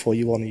metaphor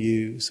you want to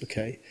use,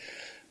 okay?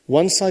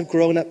 Once I've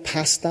grown up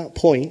past that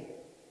point,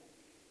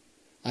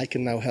 I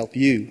can now help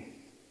you.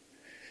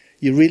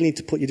 You really need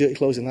to put your dirty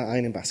clothes in that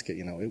ironing basket,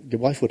 you know. Your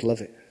wife would love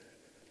it.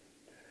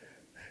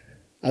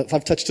 If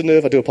I've touched a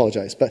nerve, I do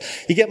apologize. But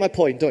you get my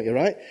point, don't you,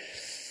 right?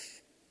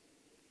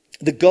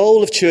 The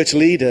goal of church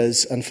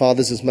leaders and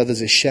fathers as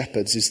mothers as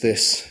shepherds is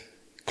this: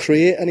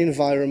 create an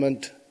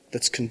environment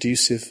that's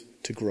conducive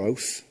to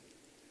growth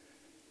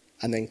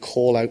and then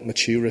call out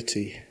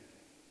maturity.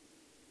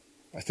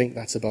 I think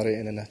that's about it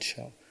in a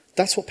nutshell.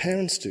 That's what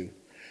parents do.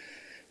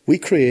 We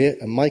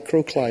create a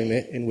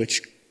microclimate in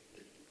which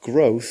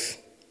growth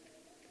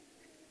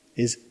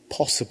is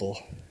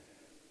possible,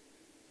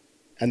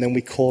 and then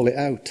we call it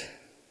out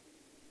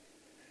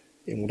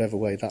in whatever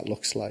way that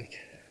looks like.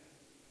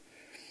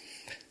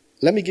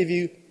 Let me give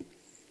you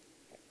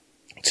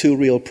 2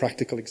 real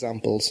practical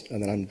examples,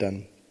 and then I'm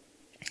done.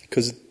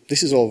 Because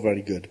this is all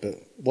very good, but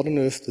what on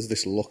earth does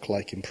this look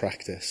like in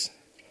practice?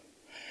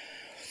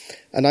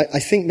 And I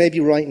think maybe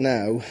right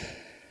now,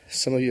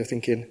 some of you are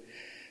thinking,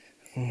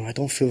 I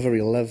don't feel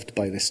very loved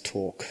by this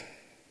talk.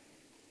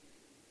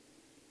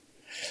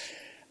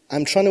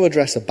 I'm trying to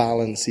address a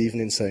balance even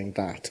in saying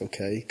that,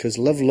 okay? Because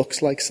love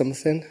looks like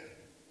something,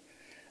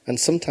 and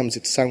sometimes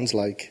it sounds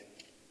like,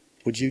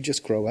 would you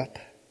just grow up?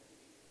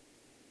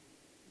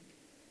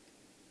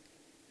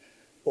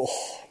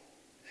 Oh.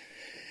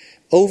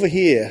 Over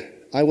here,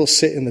 I will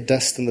sit in the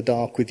dust and the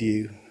dark with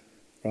you,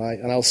 right?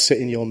 And I'll sit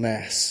in your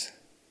mess.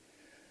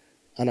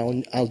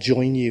 And I'll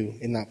join you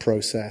in that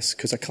process,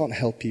 because I can't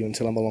help you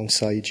until I'm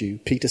alongside you.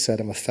 Peter said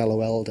I'm a fellow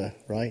elder,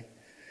 right?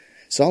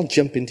 So I'll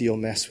jump into your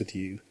mess with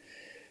you.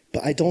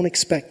 But I don't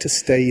expect to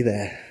stay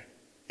there.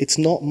 It's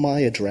not my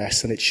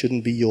address, and it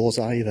shouldn't be yours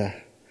either.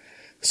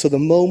 So the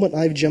moment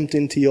I've jumped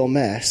into your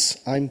mess,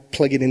 I'm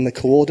plugging in the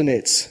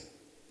coordinates.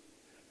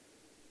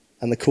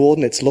 And the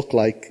coordinates look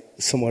like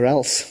somewhere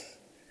else.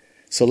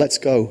 So let's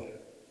go.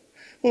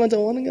 Well, I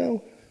don't want to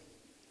go.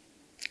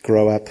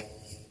 Grow up.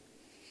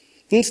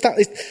 I'm not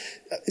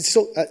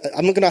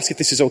going to ask if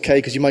this is okay,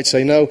 because you might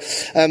say no.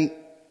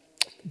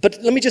 But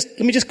let me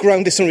just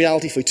ground this in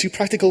reality for you. 2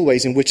 practical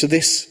ways in which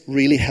this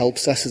really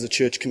helps us as a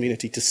church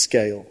community to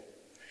scale.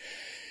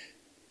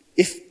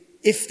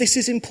 If this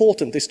is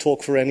important, this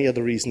talk, for any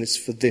other reason, it's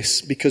for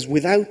this. Because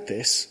without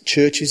this,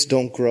 churches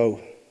don't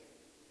grow.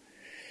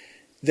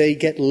 They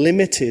get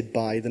limited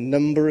by the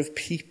number of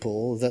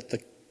people that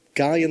the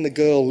guy and the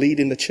girl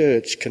leading the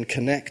church can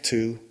connect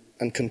to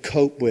and can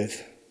cope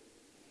with.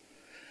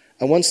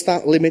 And once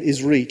that limit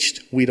is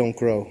reached, we don't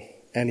grow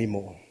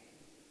anymore.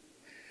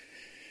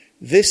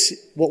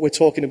 What we're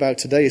talking about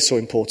today, is so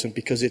important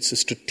because it's a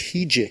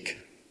strategic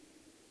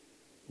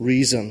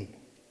reason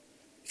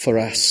for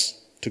us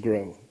to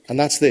grow. And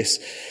that's this.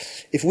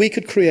 If we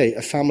could create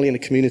a family and a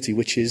community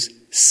which is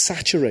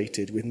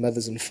saturated with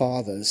mothers and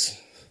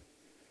fathers,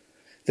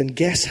 then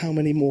guess how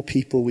many more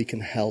people we can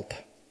help?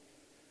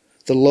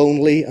 The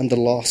lonely and the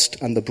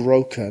lost and the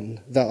broken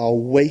that are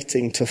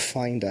waiting to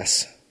find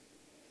us.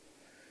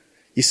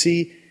 You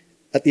see,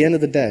 at the end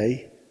of the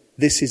day,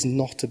 this is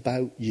not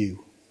about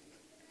you,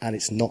 and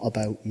it's not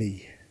about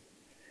me.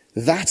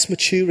 That's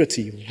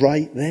maturity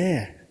right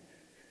there.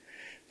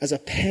 As a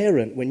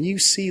parent, when you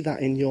see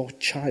that in your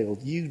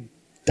child, you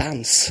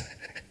dance.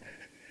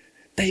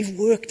 They've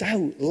worked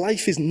out.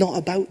 Life is not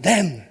about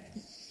them.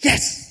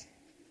 Yes!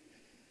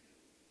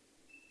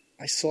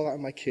 I saw that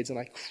in my kids and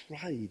I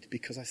cried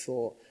because I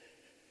thought,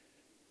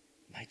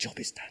 my job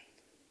is done.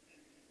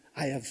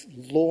 I have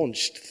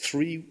launched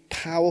 3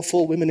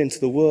 powerful women into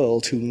the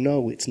world who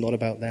know it's not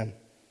about them.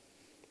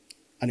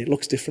 And it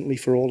looks differently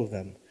for all of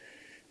them.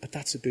 But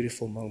that's a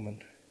beautiful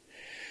moment.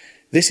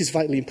 This is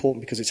vitally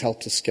important because it's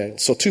helped us scale.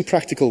 So 2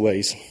 practical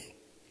ways.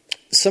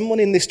 Someone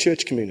in this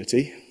church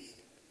community,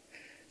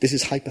 this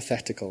is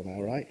hypothetical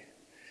now, right?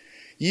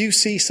 You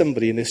see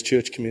somebody in this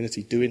church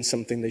community doing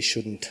something they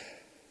shouldn't.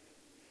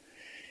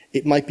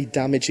 It might be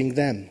damaging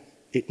them.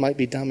 It might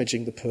be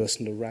damaging the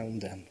person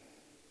around them.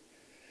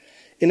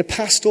 In a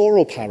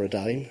pastoral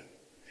paradigm,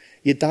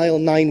 you dial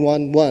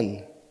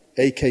 911,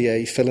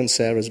 aka Phil and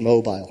Sarah's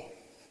mobile.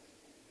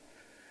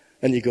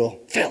 And you go,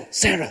 Phil,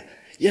 Sarah,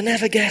 you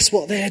never guess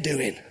what they're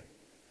doing.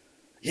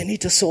 You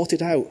need to sort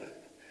it out.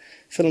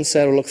 Phil and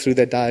Sarah look through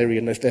their diary,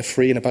 and if they're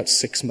free in about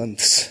 6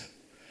 months,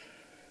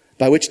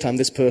 by which time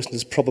this person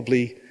has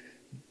probably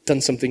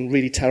done something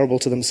really terrible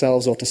to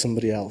themselves or to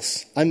somebody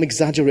else. I'm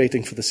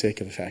exaggerating for the sake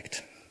of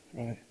effect,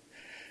 right?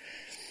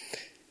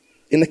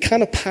 In the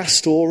kind of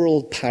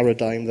pastoral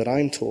paradigm that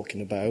I'm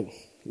talking about,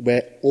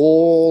 where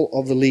all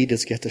of the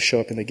leaders get to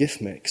show up in the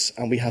gift mix,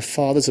 and we have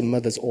fathers and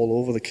mothers all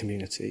over the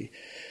community,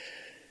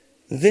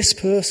 this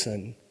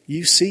person,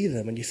 you see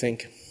them and you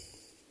think,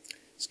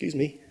 excuse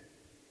me,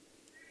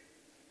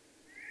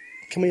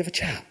 can we have a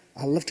chat?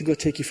 I'd love to go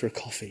take you for a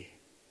coffee.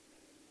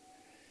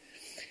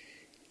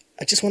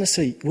 I just want to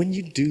say, when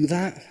you do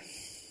that,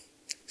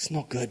 it's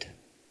not good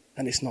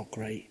and it's not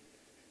great.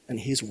 And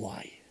here's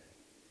why.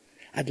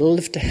 I'd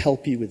love to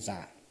help you with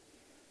that.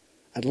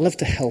 I'd love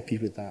to help you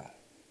with that.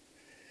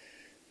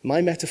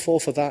 My metaphor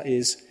for that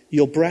is,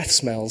 your breath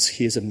smells,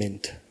 here's a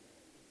mint.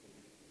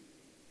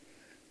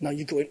 Now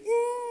you're going,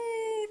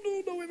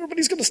 oh, no,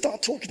 everybody's going to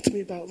start talking to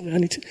me about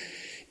it.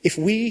 If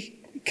we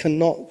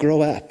cannot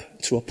grow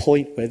up to a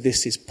point where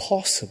this is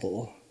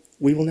possible,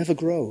 we will never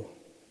grow.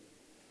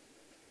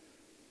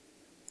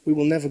 We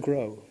will never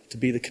grow to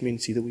be the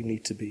community that we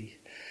need to be.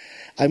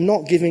 I'm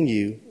not giving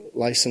you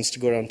license to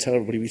go around and tell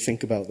everybody we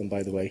think about them,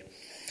 by the way.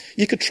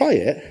 You could try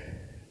it,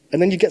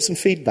 and then you get some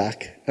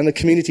feedback, and the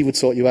community would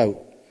sort you out.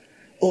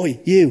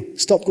 Oi, you,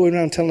 stop going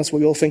around telling us what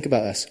you all think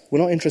about us. We're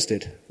not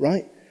interested,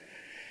 right?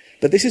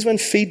 But this is when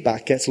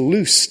feedback gets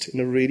loosed in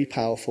a really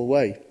powerful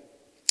way.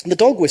 The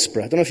Dog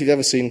Whisperer. I don't know if you've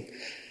ever seen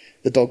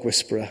The Dog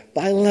Whisperer,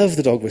 but I love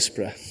The Dog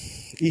Whisperer.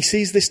 He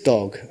sees this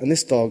dog, and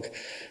this dog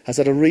has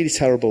had a really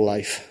terrible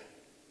life.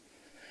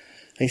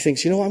 And he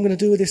thinks, you know what I'm going to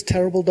do with this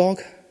terrible dog?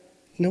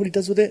 You know what he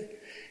does with it?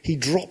 He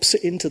drops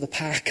it into the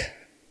pack.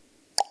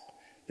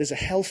 There's a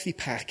healthy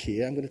pack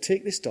here. I'm going to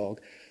take this dog,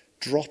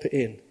 drop it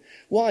in.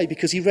 Why?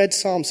 Because he read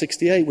Psalm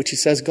 68, which he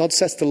says, God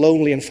sets the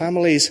lonely in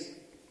families.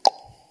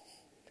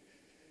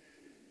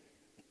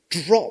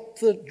 Drop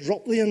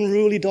the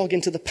unruly dog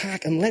into the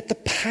pack and let the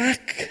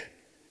pack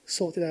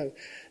sort it out.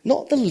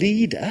 Not the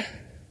leader,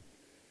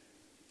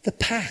 the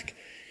pack.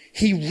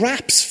 He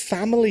wraps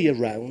family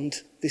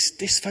around this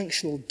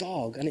dysfunctional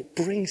dog, and it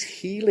brings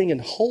healing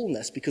and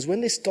wholeness, because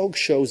when this dog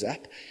shows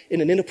up in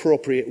an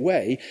inappropriate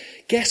way,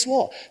 guess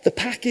what? The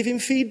pack give him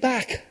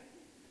feedback.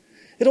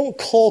 They don't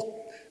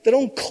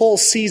call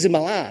Caesar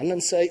Milan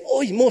and say,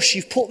 "Oi, mush,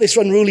 you've put this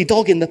unruly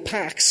dog in the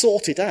pack,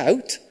 sort it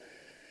out."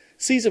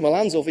 Caesar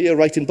Milan's over here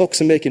writing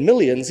books and making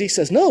millions. He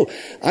says, no,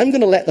 I'm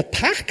going to let the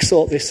pack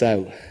sort this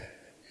out.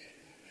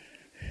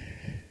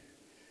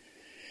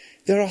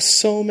 There are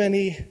so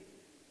many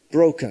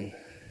broken,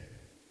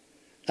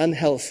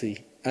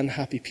 unhealthy,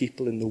 unhappy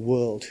people in the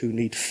world who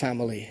need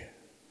family.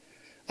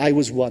 I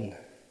was one.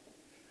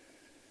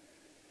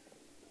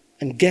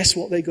 And guess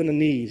what they're going to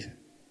need?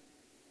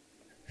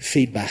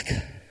 Feedback.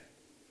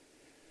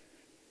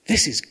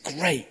 This is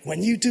great.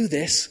 When you do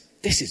this,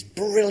 this is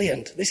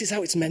brilliant. This is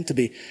how it's meant to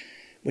be.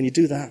 When you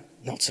do that,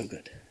 not so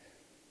good.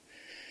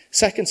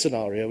 Second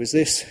scenario is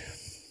this.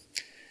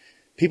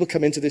 People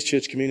come into this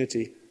church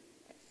community,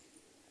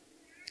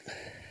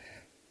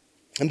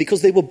 and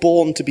because they were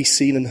born to be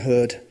seen and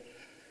heard,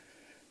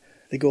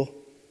 they go,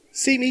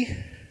 see me.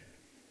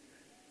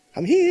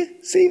 I'm here.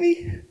 See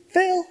me.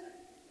 Phil.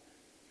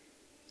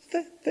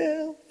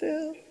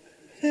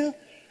 Phil.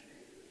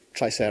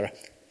 Try Sarah.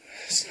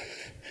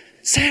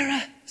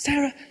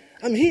 Sarah,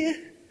 I'm here.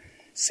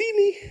 See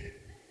me.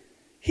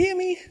 Hear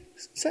me.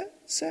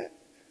 Sarah.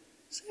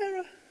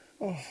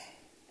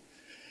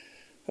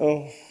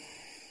 Oh.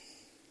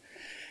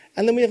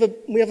 And then we have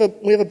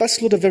a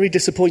busload of very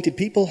disappointed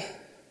people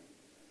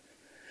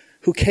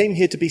who came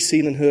here to be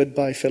seen and heard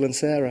by Phil and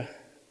Sarah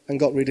and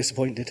got really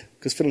disappointed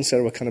because Phil and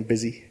Sarah were kind of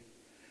busy.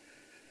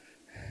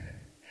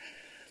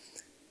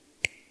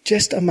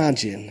 Just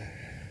imagine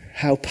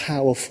how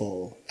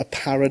powerful a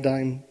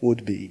paradigm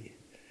would be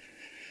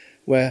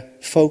where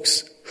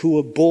folks who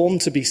were born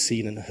to be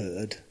seen and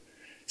heard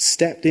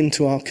stepped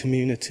into our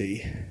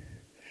community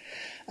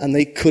and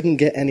they couldn't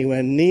get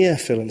anywhere near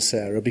Phil and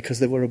Sarah because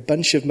there were a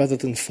bunch of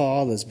mothers and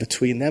fathers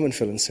between them and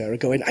Phil and Sarah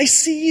going, I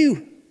see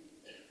you.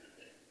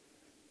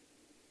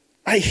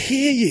 I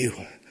hear you.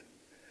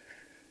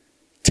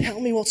 Tell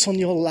me what's on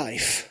your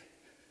life.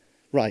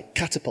 Right,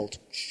 catapult.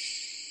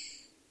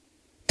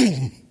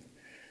 Boom.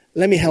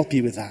 Let me help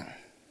you with that.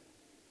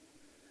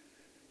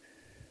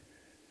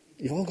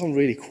 You've all gone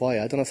really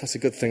quiet. I don't know if that's a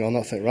good thing or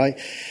not, right?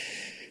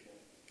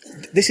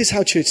 This is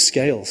how church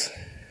scales.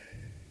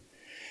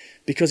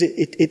 Because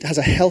it has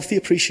a healthy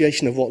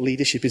appreciation of what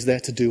leadership is there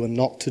to do and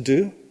not to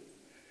do.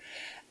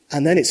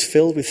 And then it's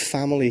filled with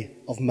family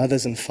of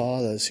mothers and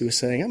fathers who are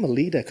saying, I'm a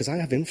leader because I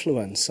have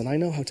influence and I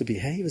know how to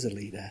behave as a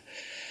leader.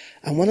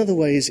 And one of the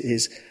ways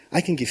is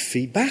I can give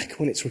feedback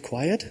when it's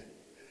required,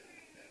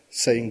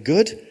 saying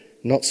good,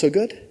 not so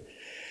good.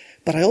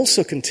 But I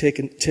also can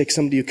take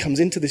somebody who comes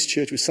into this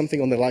church with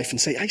something on their life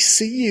and say, I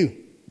see you.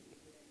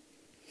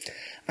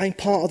 I'm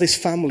part of this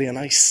family and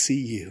I see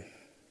you.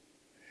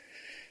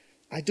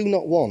 I do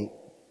not want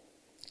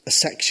a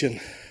section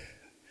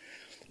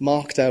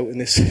marked out in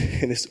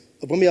this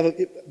when we have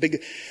a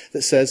big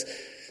that says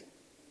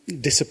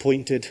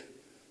disappointed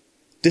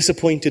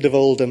of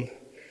Oldham,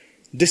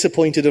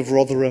 disappointed of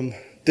Rotherham,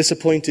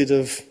 disappointed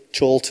of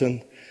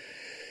Chorlton,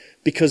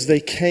 because they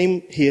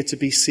came here to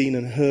be seen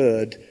and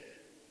heard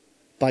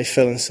by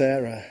Phil and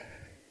Sarah,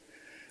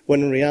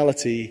 when in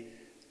reality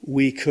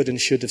we could and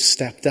should have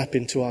stepped up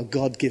into our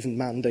God-given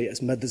mandate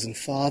as mothers and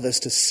fathers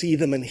to see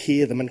them and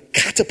hear them and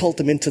catapult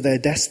them into their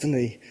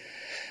destiny.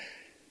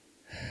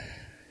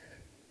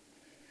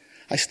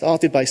 I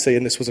started by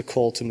saying this was a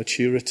call to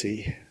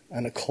maturity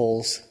and a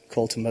call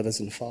to mothers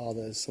and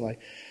fathers. And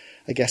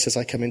I guess as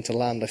I come into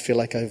land, I feel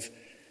like I've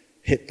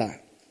hit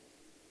that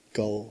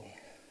goal.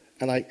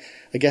 And I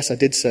guess I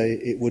did say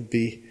it would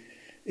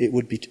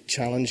be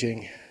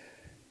challenging.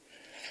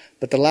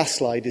 But the last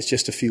slide is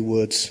just a few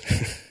words.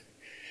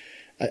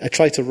 I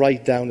tried to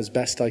write down as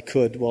best I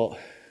could what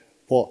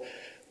I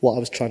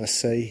was trying to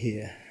say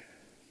here.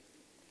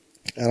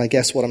 And I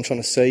guess what I'm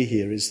trying to say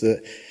here is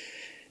that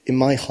in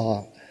my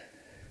heart,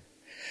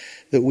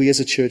 that we as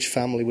a church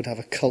family would have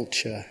a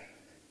culture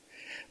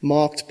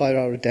marked by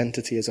our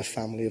identity as a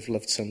family of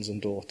loved sons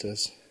and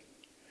daughters,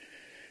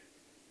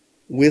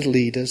 with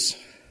leaders,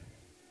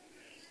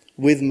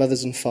 with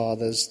mothers and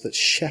fathers that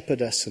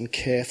shepherd us and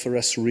care for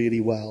us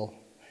really well,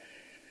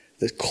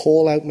 that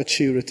call out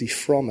maturity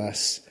from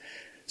us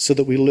so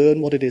that we learn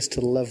what it is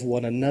to love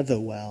one another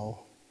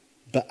well,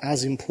 but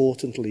as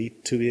importantly,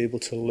 to be able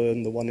to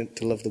learn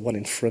to love the one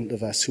in front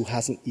of us who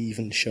hasn't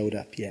even showed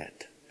up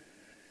yet.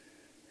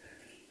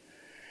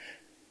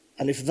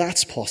 And if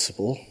that's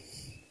possible,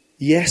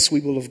 yes, we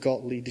will have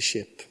got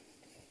leadership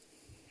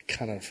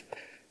kind of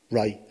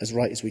right as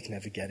we can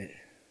ever get it,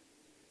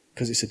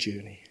 because it's a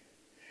journey.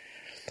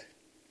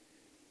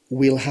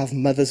 We'll have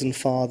mothers and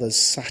fathers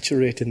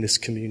saturate in this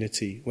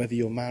community, whether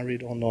you're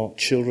married or not,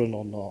 children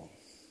or not,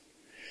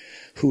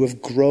 who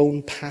have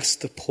grown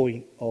past the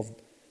point of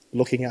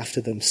looking after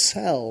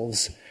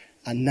themselves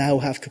and now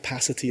have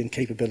capacity and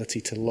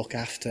capability to look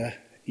after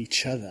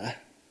each other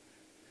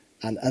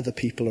and other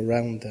people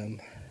around them.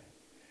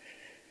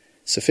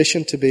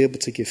 Sufficient to be able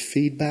to give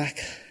feedback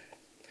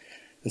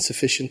and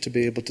sufficient to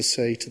be able to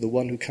say to the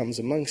one who comes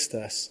amongst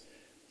us,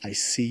 I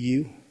see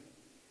you,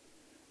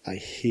 I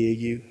hear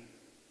you,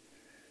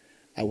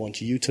 I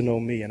want you to know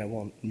me and I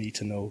want me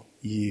to know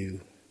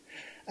you.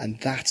 And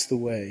that's the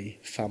way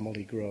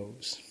family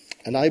grows.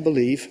 And I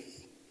believe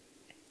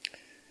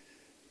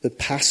that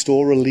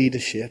pastoral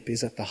leadership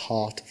is at the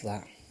heart of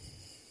that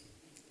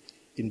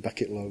in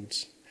bucket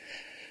loads.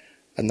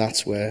 And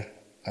that's where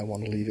I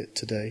want to leave it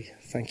today.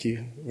 Thank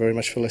you very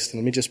much for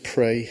listening. Let me just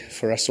pray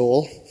for us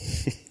all.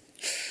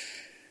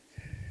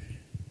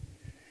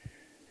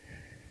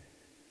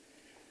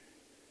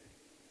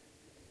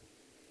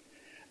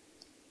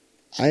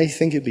 I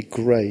think it'd be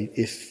great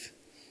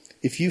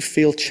if you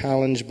feel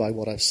challenged by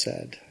what I've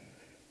said,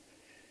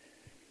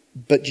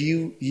 but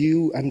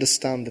you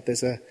understand that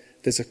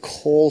there's a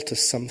call to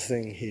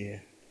something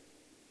here.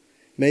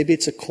 Maybe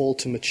it's a call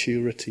to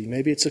maturity.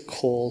 Maybe it's a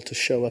call to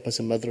show up as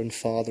a mother and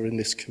father in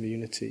this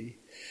community.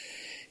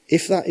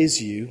 If that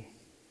is you,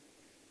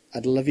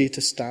 I'd love you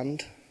to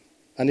stand.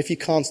 And if you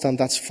can't stand,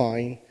 that's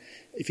fine.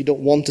 If you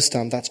don't want to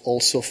stand, that's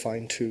also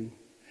fine too.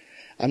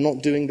 I'm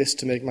not doing this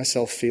to make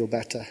myself feel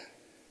better,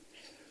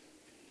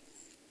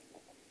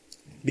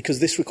 because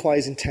this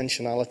requires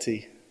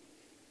intentionality.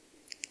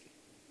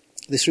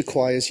 This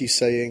requires you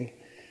saying,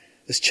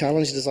 as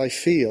challenged as I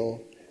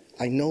feel,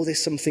 I know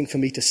there's something for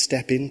me to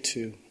step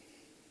into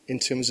in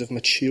terms of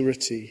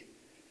maturity,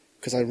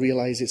 because I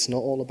realize it's not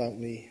all about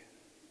me.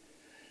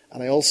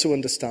 And I also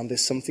understand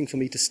there's something for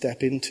me to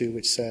step into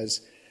which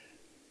says,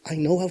 I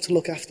know how to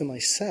look after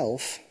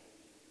myself.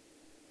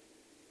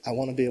 I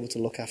want to be able to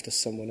look after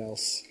someone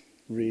else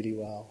really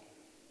well.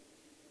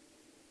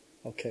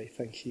 Okay,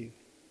 thank you.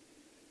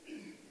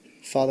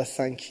 Father,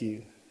 thank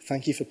you.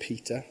 Thank you for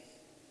Peter.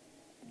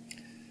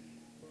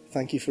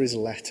 Thank you for his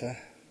letter.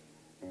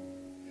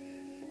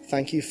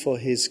 Thank you for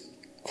his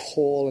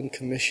call and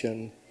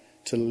commission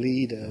to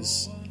lead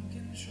us,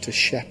 to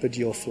shepherd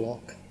your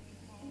flock.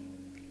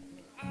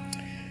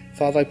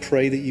 Father, I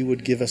pray that you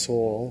would give us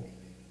all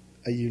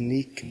a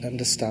unique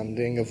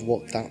understanding of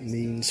what that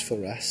means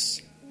for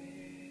us.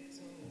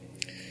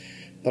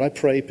 But I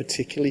pray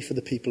particularly for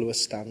the people who are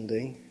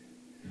standing,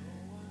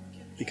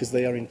 because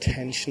they are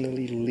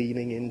intentionally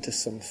leaning into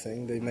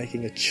something. They're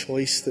making a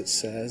choice that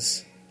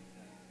says,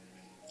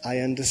 I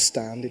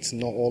understand it's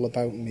not all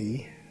about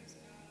me.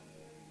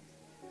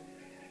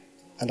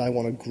 And I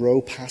want to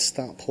grow past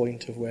that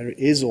point of where it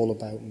is all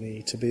about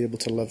me to be able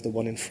to love the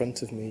one in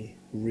front of me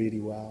really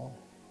well.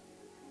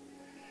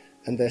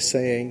 And they're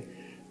saying,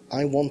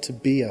 I want to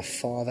be a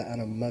father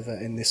and a mother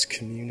in this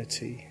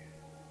community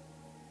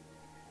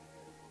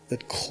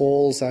that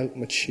calls out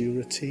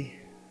maturity,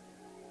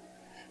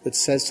 that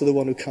says to the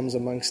one who comes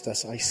amongst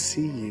us, I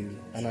see you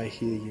and I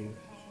hear you.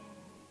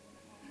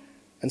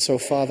 And so,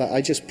 Father,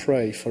 I just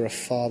pray for a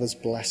father's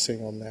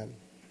blessing on them.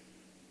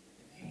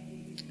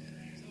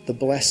 The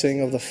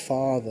blessing of the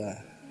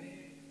Father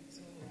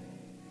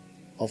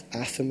of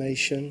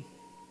affirmation,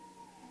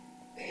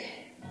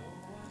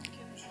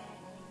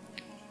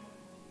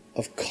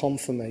 of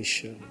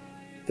confirmation,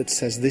 that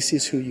says, this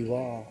is who you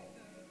are.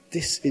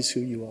 This is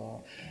who you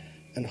are.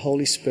 And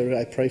Holy Spirit,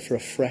 I pray for a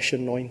fresh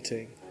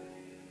anointing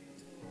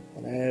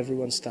on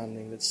everyone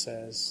standing that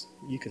says,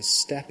 you can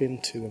step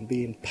into and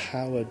be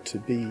empowered to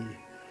be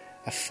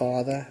a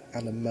father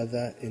and a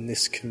mother in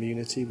this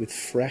community with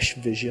fresh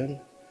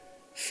vision,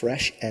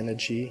 fresh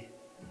energy,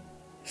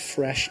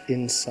 fresh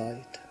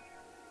insight,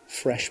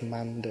 fresh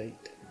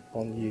mandate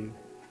on you.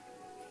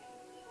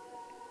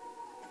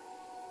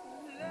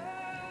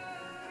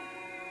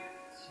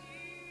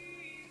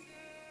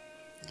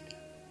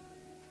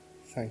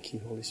 Thank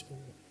you, Holy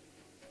Spirit.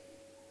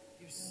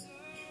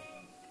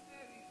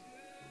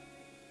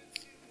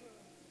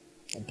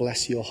 I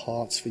bless your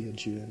hearts for your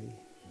journey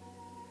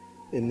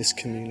in this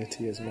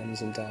community as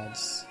mums and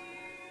dads,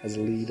 as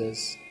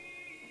leaders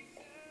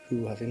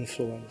who have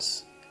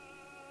influence.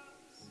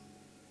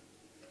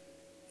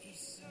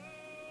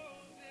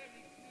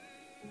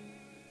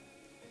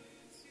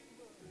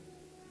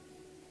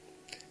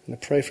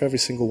 And I pray for every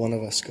single one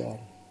of us, God,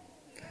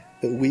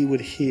 that we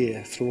would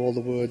hear through all the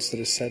words that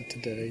are said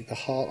today, the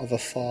heart of a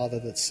Father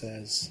that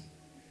says,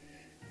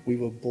 we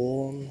were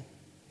born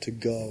to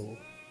go,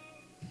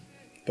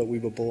 but we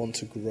were born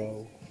to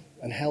grow.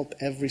 And help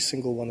every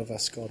single one of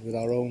us, God, with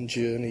our own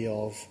journey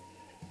of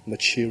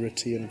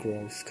maturity and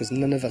growth, because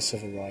none of us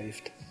have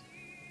arrived.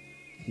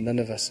 None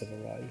of us have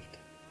arrived.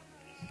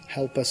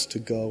 Help us to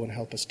go and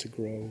help us to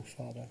grow,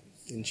 Father,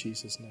 in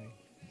Jesus' name.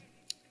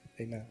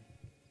 Amen.